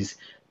companies,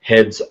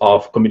 heads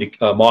of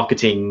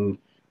marketing,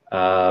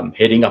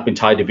 heading up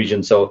entire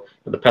division. So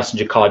the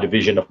passenger car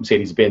division of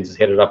Mercedes-Benz is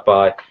headed up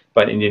by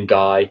an Indian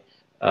guy.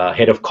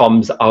 Head of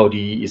comms,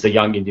 Audi, is a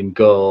young Indian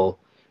girl.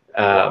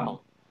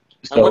 So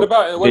and what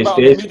about on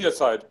the media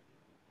side?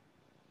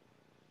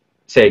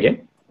 Say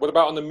again? What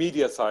about on the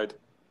media side?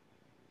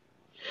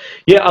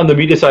 Yeah, on the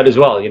media side as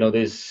well.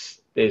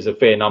 There's a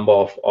fair number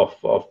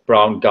of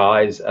brown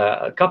guys.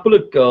 A couple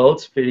of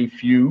girls, very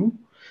few.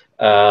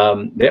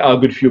 There are a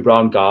good few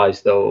brown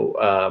guys,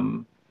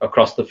 though,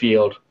 across the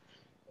field.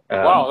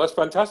 Wow, that's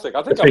fantastic.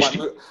 I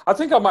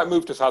think I might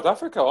move to South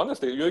Africa,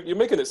 honestly. You're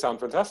making it sound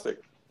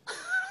fantastic.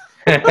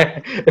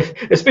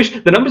 Especially,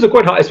 the numbers are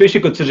quite high,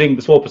 especially considering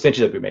the small percentage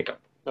that we make up.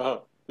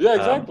 Yeah,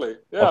 exactly.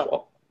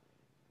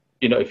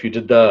 If you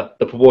did the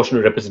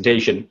proportional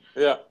representation,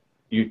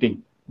 you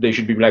think there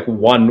should be like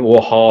 1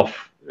 or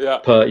half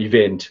per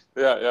event.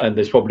 And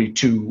there's probably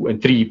 2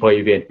 and 3 per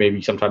event,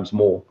 maybe sometimes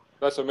more.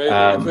 That's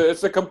amazing.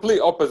 It's a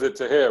complete opposite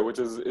to here, which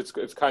is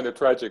it's kind of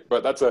tragic,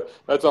 but that's a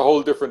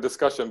whole different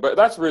discussion. But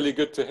that's really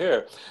good to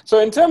hear. So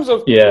in terms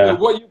of Yeah.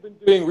 what you've been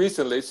doing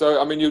recently,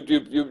 so I mean,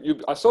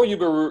 I saw you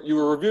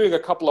were reviewing a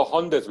couple of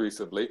Hondas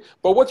recently.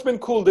 But what's been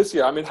cool this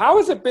year? I mean, how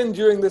has it been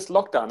during this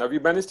lockdown? Have you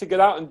managed to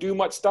get out and do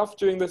much stuff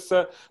during this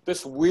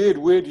this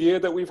weird year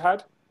that we've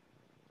had?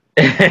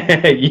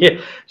 Yeah.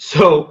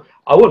 So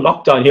our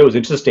lockdown here was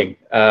interesting.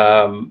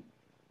 Well,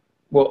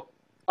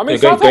 I mean,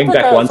 going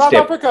back one South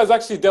step. Africa has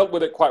actually dealt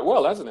with it quite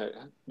well, hasn't it,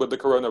 with the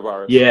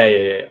coronavirus?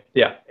 Yeah.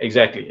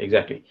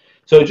 Exactly.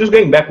 So just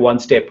going back one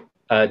step,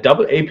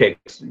 Double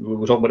Apex, we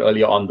were talking about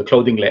earlier on, the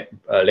clothing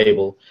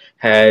label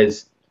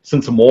has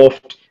since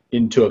morphed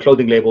into a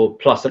clothing label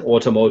plus an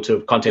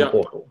automotive content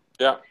portal.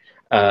 Yeah.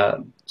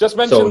 So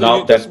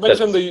now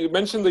mention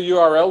the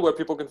URL where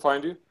people can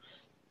find you.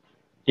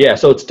 Yeah,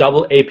 so it's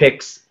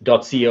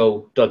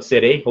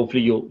doubleapex.co.za.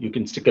 Hopefully you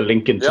can stick a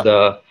link into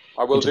the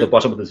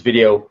bottom of this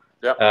video.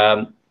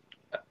 Yeah.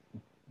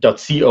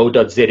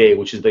 .co.za,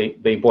 which is the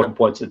important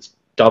points. It's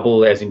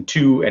double as in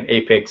two and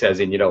apex as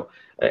in,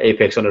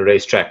 apex on a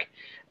racetrack.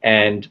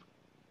 And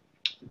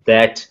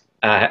that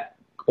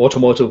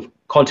automotive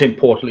content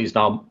portal is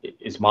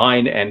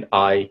mine, and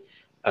I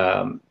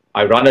run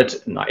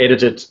it and I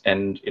edit it,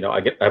 and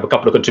I have a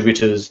couple of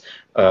contributors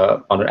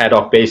on an ad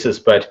hoc basis,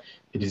 but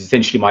it is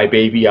essentially my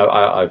baby.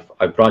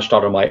 I've branched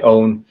out on my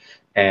own,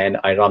 and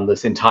I run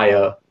this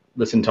entire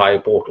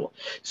portal.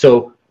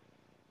 So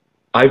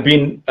I've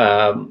been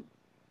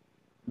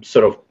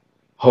sort of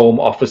home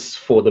office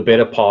for the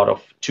better part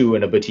of 2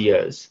 and a bit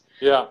years.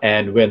 Yeah.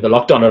 And when the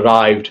lockdown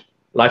arrived,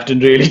 life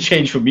didn't really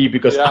change for me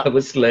because I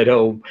was still at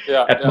home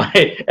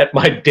at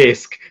my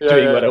desk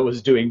doing what I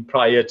was doing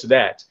prior to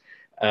that.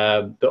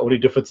 The only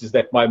difference is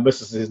that my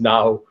missus is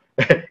now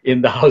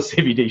in the house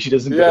every day. She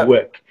doesn't go to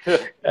work.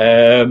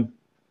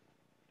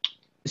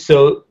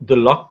 So the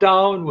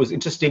lockdown was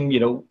interesting.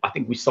 I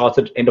think we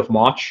started end of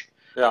March.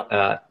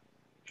 Yeah.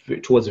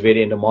 Towards the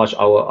very end of March,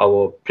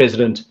 our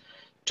president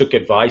took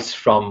advice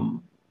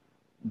from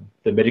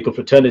the medical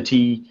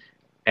fraternity,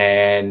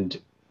 and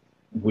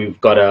we've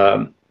got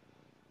a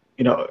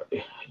bit of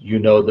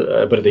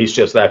the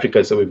history of South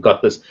Africa. So we've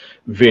got this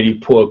very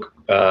poor,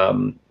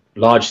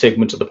 large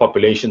segment of the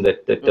population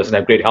that doesn't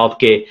have great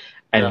healthcare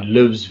and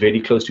lives very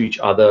close to each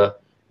other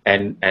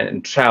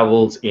and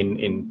travels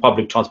in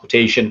public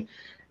transportation.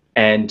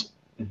 And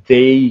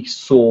they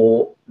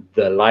saw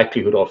the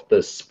likelihood of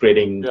this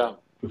spreading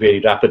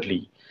very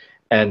rapidly,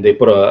 and they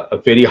put a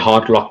very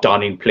hard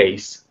lockdown in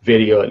place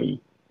very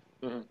early.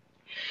 Mm-hmm.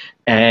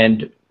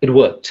 And it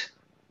worked.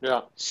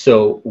 Yeah.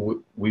 So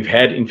we've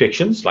had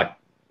infections like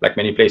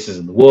many places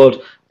in the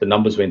world. The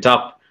numbers went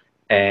up,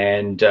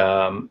 and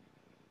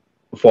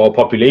for our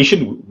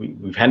population,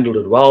 we've handled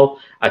it well.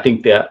 I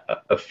think there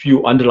are a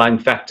few underlying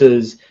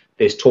factors.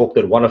 There's talk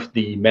that one of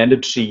the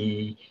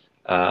mandatory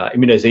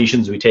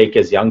immunizations we take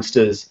as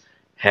youngsters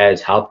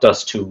has helped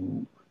us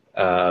to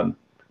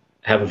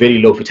have a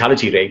very low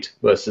fatality rate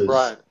versus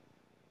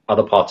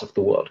other parts of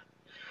the world.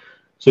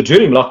 So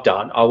during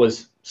lockdown, I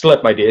was still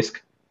at my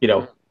desk,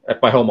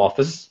 at my home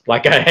office,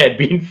 like I had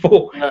been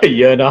for a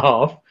year and a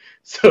half.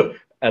 So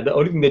the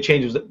only thing that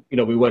changed was that,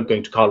 we weren't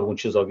going to car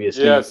launches,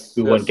 obviously.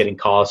 We weren't getting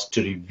cars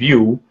to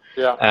review.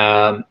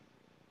 Yeah.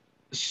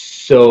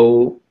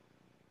 So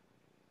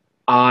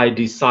I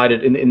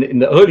decided in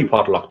the early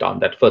part of lockdown,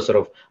 that first sort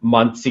of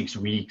month, 6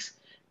 weeks,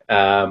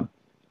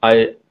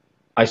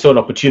 I saw an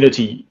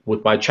opportunity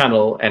with my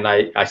channel, and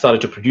I started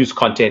to produce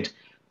content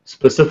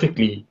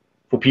specifically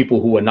for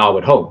people who are now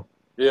at home.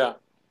 Yeah.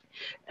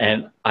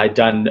 And I'd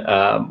done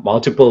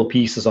multiple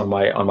pieces on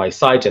my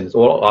site, and it's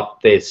all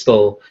up there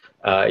still.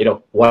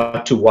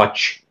 What to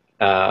watch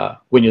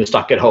when you're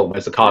stuck at home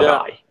as a car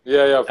guy.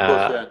 Yeah, of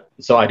course.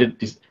 So I did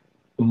these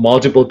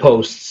multiple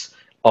posts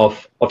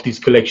of these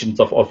collections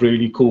of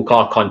really cool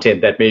car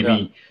content that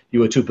maybe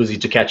you were too busy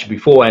to catch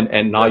before,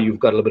 and now you've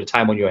got a little bit of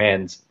time on your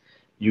hands.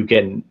 You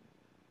can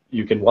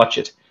watch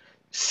it.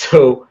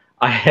 So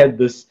I had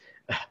this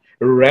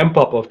ramp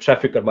up of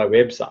traffic on my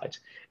website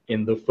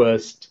in the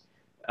first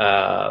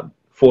 4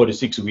 to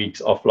 6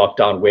 weeks of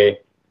lockdown, where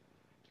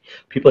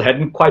people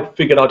hadn't quite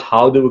figured out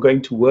how they were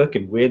going to work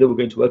and where they were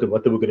going to work and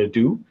what they were going to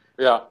do.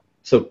 Yeah.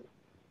 So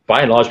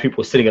by and large, people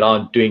were sitting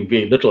around doing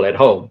very little at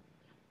home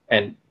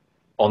and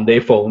on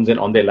their phones and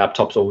on their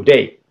laptops all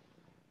day.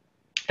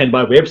 And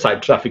my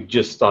website traffic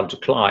just started to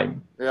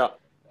climb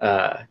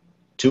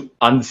to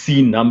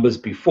unseen numbers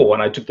before.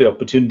 And I took the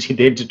opportunity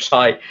then to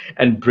try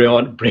and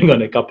bring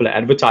on a couple of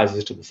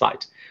advertisers to the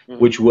site,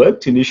 which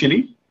worked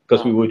initially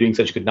because we were doing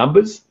such good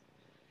numbers.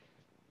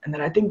 And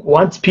then I think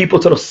once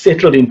people sort of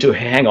settled into,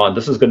 hang on,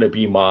 this is going to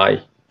be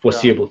my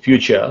foreseeable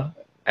future,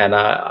 and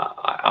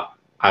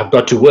I've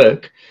got to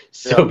work.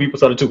 So people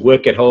started to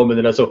work at home, and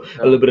then I saw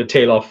a little bit of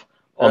tail off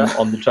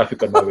on the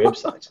traffic on my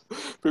website.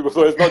 People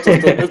thought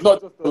it's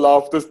not just a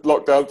laugh, this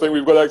lockdown thing.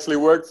 We've got to actually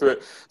work through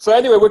it. So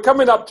anyway, we're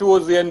coming up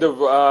towards the end of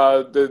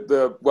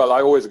well,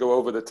 I always go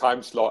over the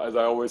time slot, as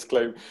I always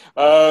claim.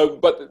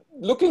 But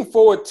looking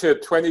forward to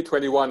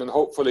 2021, and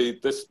hopefully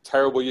this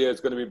terrible year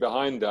is going to be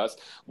behind us.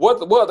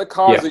 What are the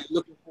cars that you're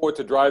looking forward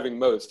to driving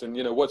most? And,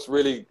 what's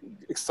really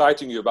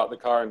exciting you about the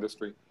car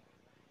industry?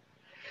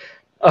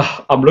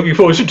 I'm looking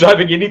forward to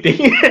driving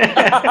anything.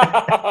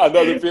 I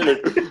know the feeling.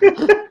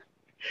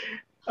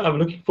 I'm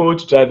looking forward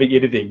to driving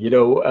anything.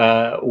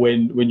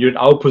 When you're in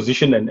our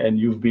position and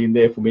you've been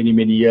there for many,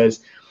 many years,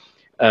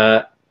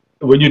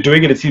 when you're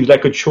doing it, it seems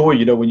like a chore.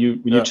 When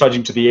you're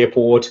trudging to the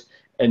airport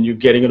and you're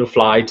getting on a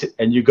flight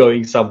and you're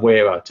going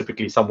somewhere,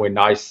 typically somewhere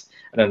nice,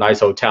 and a nice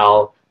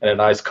hotel and a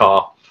nice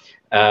car.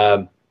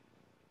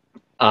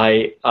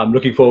 I'm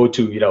looking forward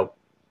to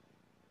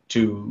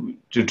to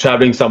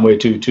traveling somewhere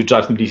to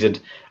drive something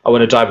decent. I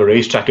want to drive a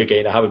racetrack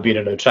again. I haven't been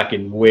on a track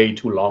in way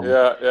too long.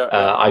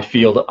 I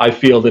feel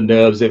the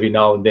nerves every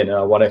now and then, and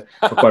I want to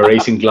put my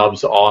racing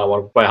gloves on. I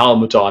want to put my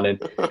helmet on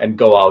and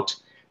go out.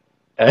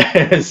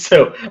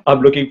 So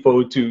I'm looking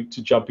forward to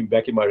jumping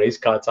back in my race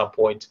car at some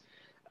point.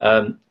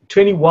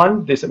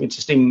 21, there's some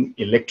interesting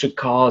electric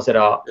cars that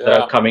are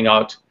coming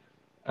out.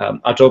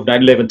 I drove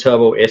 911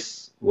 Turbo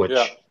S, which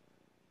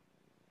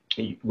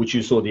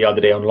you saw the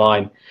other day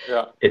online.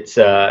 It's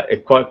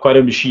quite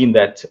a machine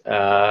that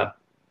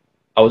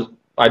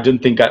I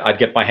didn't think I'd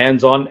get my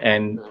hands on,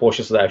 and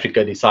Porsche South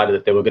Africa decided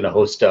that they were going to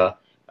host a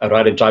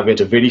ride and drive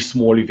event, a very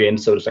small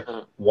event. So it's like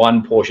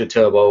one Porsche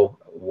Turbo,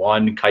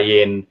 one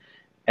Cayenne,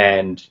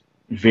 and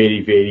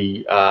very,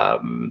 very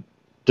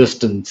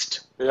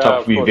distanced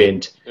type of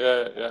event.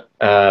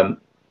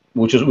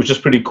 Which is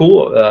pretty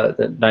cool.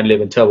 The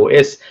 911 Turbo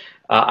S.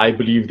 I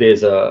believe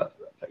there's a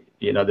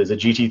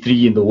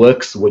GT3 in the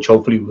works, which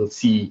hopefully we'll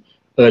see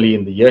early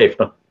in the year, if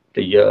not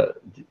the year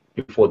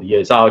before the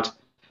year is out.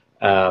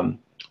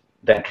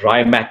 That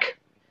Rimac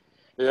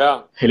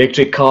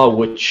electric car,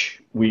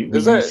 which we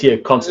see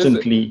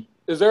constantly.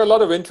 Is there a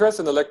lot of interest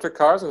in electric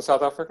cars in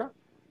South Africa?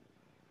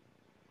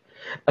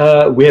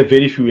 We have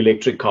very few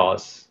electric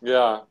cars.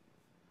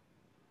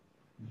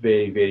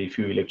 Very, very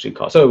few electric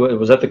cars. So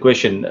was that the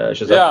question,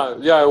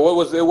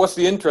 Shazad? What's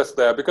the interest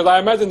there? Because I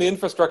imagine the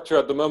infrastructure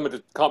at the moment,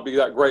 it can't be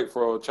that great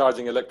for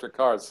charging electric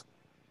cars.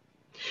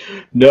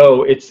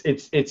 No, it's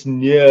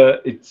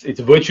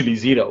virtually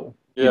zero.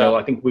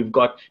 I think we've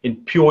got, in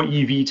pure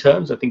EV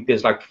terms, I think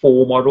there's like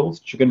 4 models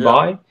that you can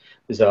buy.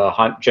 There's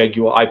a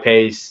Jaguar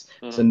I-Pace,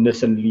 there's a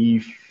Nissan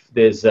Leaf,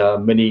 there's a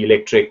Mini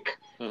Electric.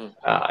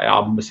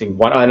 I'm missing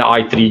one, an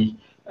i3.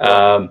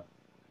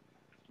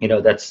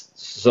 That's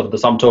sort of the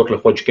sum total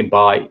of what you can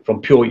buy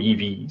from pure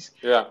EVs.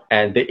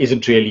 And there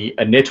isn't really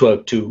a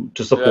network to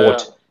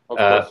support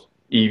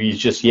EVs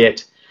just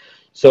yet.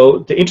 So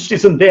the interest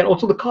isn't there.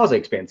 Also, the cars are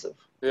expensive.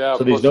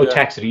 So there's no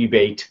tax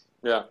rebate.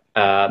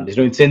 There's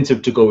no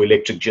incentive to go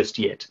electric just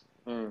yet.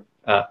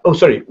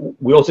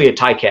 We also get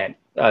Taycan.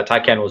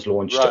 Taycan was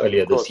launched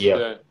earlier this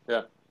year.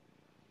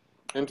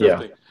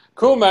 Interesting.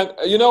 Cool, man.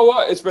 You know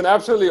what? It's been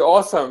absolutely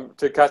awesome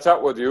to catch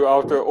up with you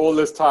after all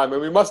this time, and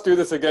we must do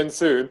this again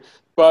soon.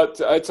 But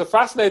it's a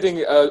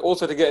fascinating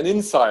also to get an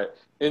insight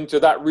into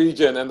that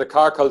region and the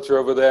car culture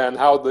over there and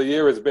how the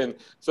year has been.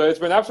 So it's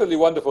been absolutely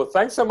wonderful.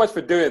 Thanks so much for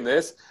doing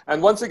this.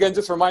 And once again,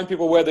 just remind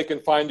people where they can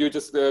find you.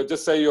 Just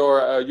say your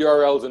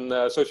URLs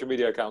and social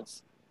media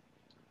accounts.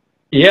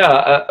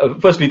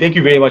 Firstly, thank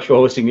you very much for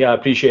hosting me. I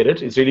appreciate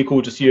it. It's really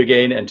cool to see you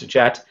again and to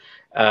chat.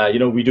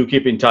 We do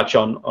keep in touch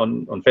on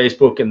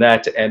Facebook and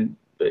that, and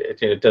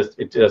it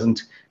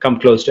doesn't come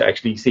close to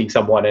actually seeing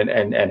someone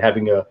and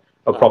having a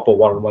proper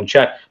one-on-one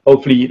chat.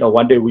 Hopefully,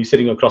 one day we're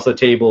sitting across the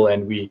table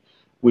and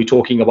we're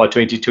talking about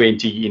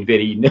 2020 in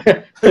very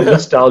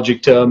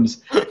nostalgic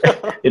terms.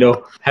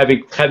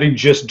 Having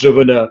just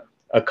driven a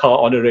car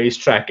on a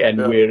racetrack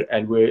and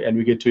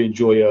we get to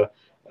enjoy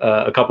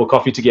a cup of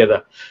coffee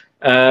together.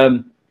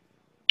 The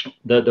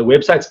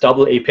website's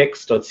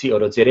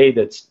doubleapex.co.za.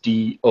 That's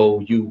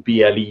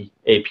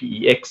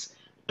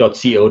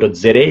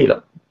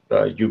doubleapex.co.za.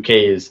 UK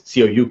is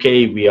COUK.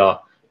 We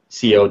are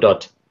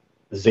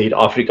CO.Z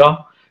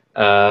Africa.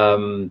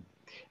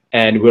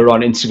 And we're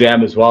on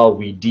Instagram as well.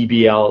 We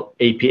DBL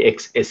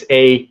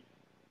APXSA.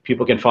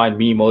 People can find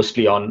me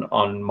mostly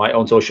on my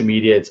own social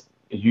media. It's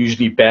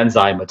usually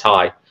Banzai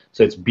Matai.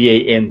 So it's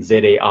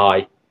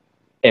BANZAI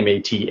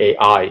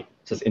MATAI.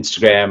 So it's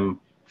Instagram,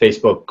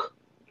 Facebook,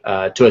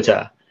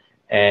 Twitter.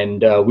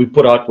 And we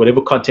put out whatever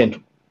content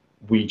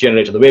we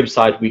generate on the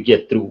website, we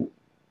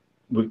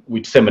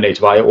disseminate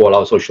via all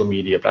our social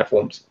media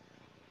platforms.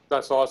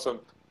 That's awesome.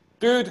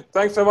 Dude,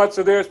 thanks so much,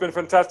 Sudhir. It's been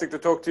fantastic to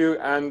talk to you.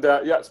 And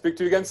speak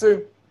to you again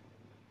soon.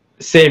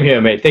 Same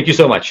here, mate. Thank you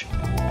so much.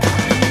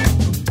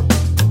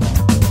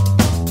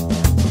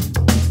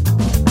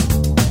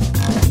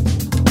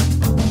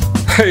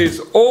 It's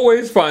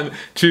always fun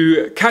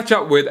to catch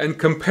up with and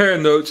compare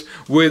notes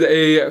with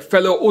a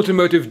fellow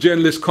automotive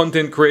journalist,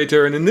 content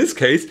creator, and in this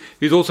case,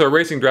 he's also a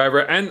racing driver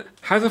and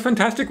has a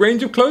fantastic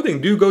range of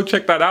clothing. Do go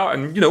check that out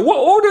and,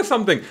 order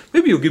something.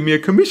 Maybe you'll give me a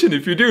commission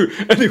if you do.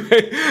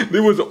 Anyway,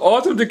 it was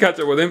awesome to catch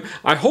up with him.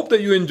 I hope that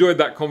you enjoyed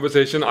that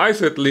conversation. I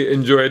certainly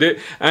enjoyed it.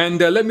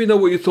 And let me know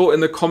what you thought in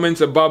the comments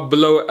above,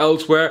 below,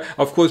 elsewhere.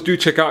 Of course, do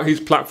check out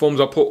his platforms.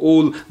 I'll put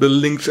all the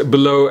links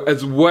below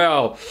as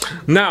well.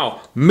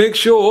 Now, make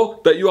sure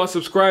that you are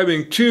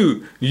subscribing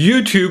to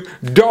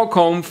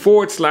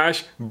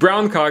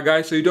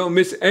youtube.com/BrownCarGuy so you don't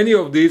miss any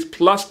of these,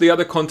 plus the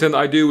other content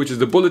I do, which is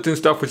the bulletin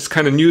stuff, which is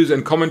kind of news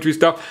and commentary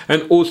stuff,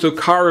 and also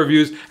car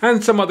reviews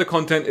and some other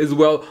content as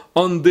well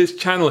on this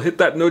channel. Hit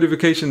that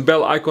notification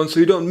bell icon so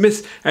you don't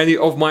miss any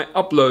of my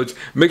uploads.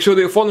 Make sure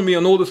that you follow me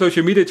on all the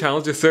social media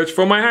channels. Just search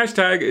for my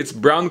hashtag. It's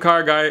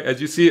BrownCarGuy,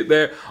 as you see it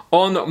there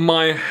on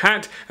my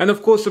hat. And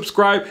of course,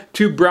 subscribe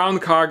to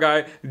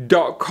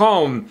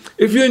browncarguy.com.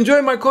 If you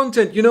enjoy my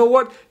content, you know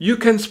what? You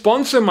can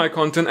sponsor my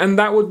content, and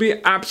that would be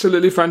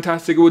absolutely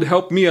fantastic. It would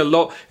help me a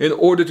lot in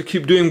order to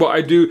keep doing what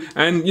I do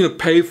and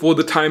pay for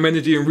the time,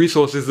 energy, and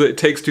resources that it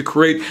takes to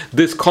create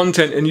this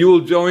content. And you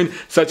will join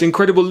such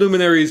incredible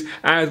luminaries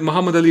as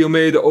Muhammad Ali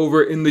Umaid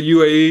over in the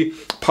UAE,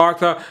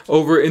 Partha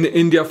over in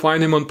India,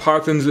 find him on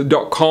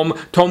parthans.com,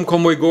 Tom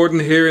Conway Gordon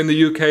here in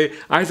the UK,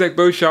 Isaac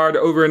Beauchard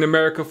over in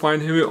America,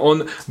 find him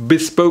on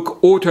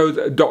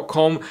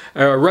bespokeautos.com,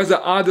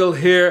 Raza Adil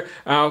here,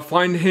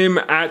 find him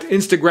at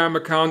Instagram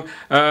account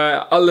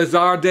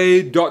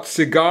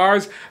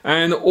alazarde.cigars,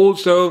 and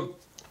also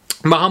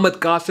Muhammad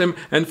Qasim,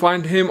 and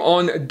find him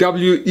on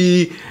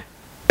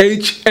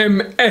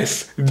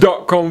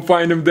WEHMS.com.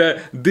 Find them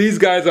there. These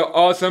guys are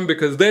awesome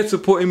because they're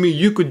supporting me.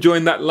 You could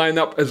join that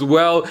lineup as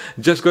well.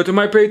 Just go to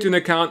my Patreon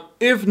account.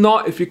 If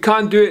not, if you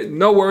can't do it,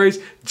 no worries.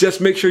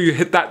 Just make sure you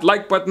hit that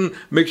like button.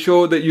 Make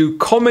sure that you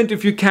comment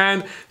if you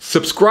can.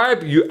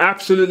 Subscribe. You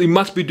absolutely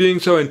must be doing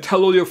so, and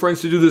tell all your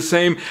friends to do the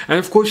same. And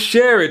of course,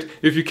 share it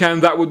if you can.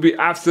 That would be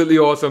absolutely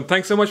awesome.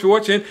 Thanks so much for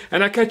watching,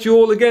 and I'll catch you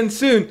all again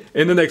soon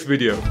in the next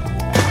video.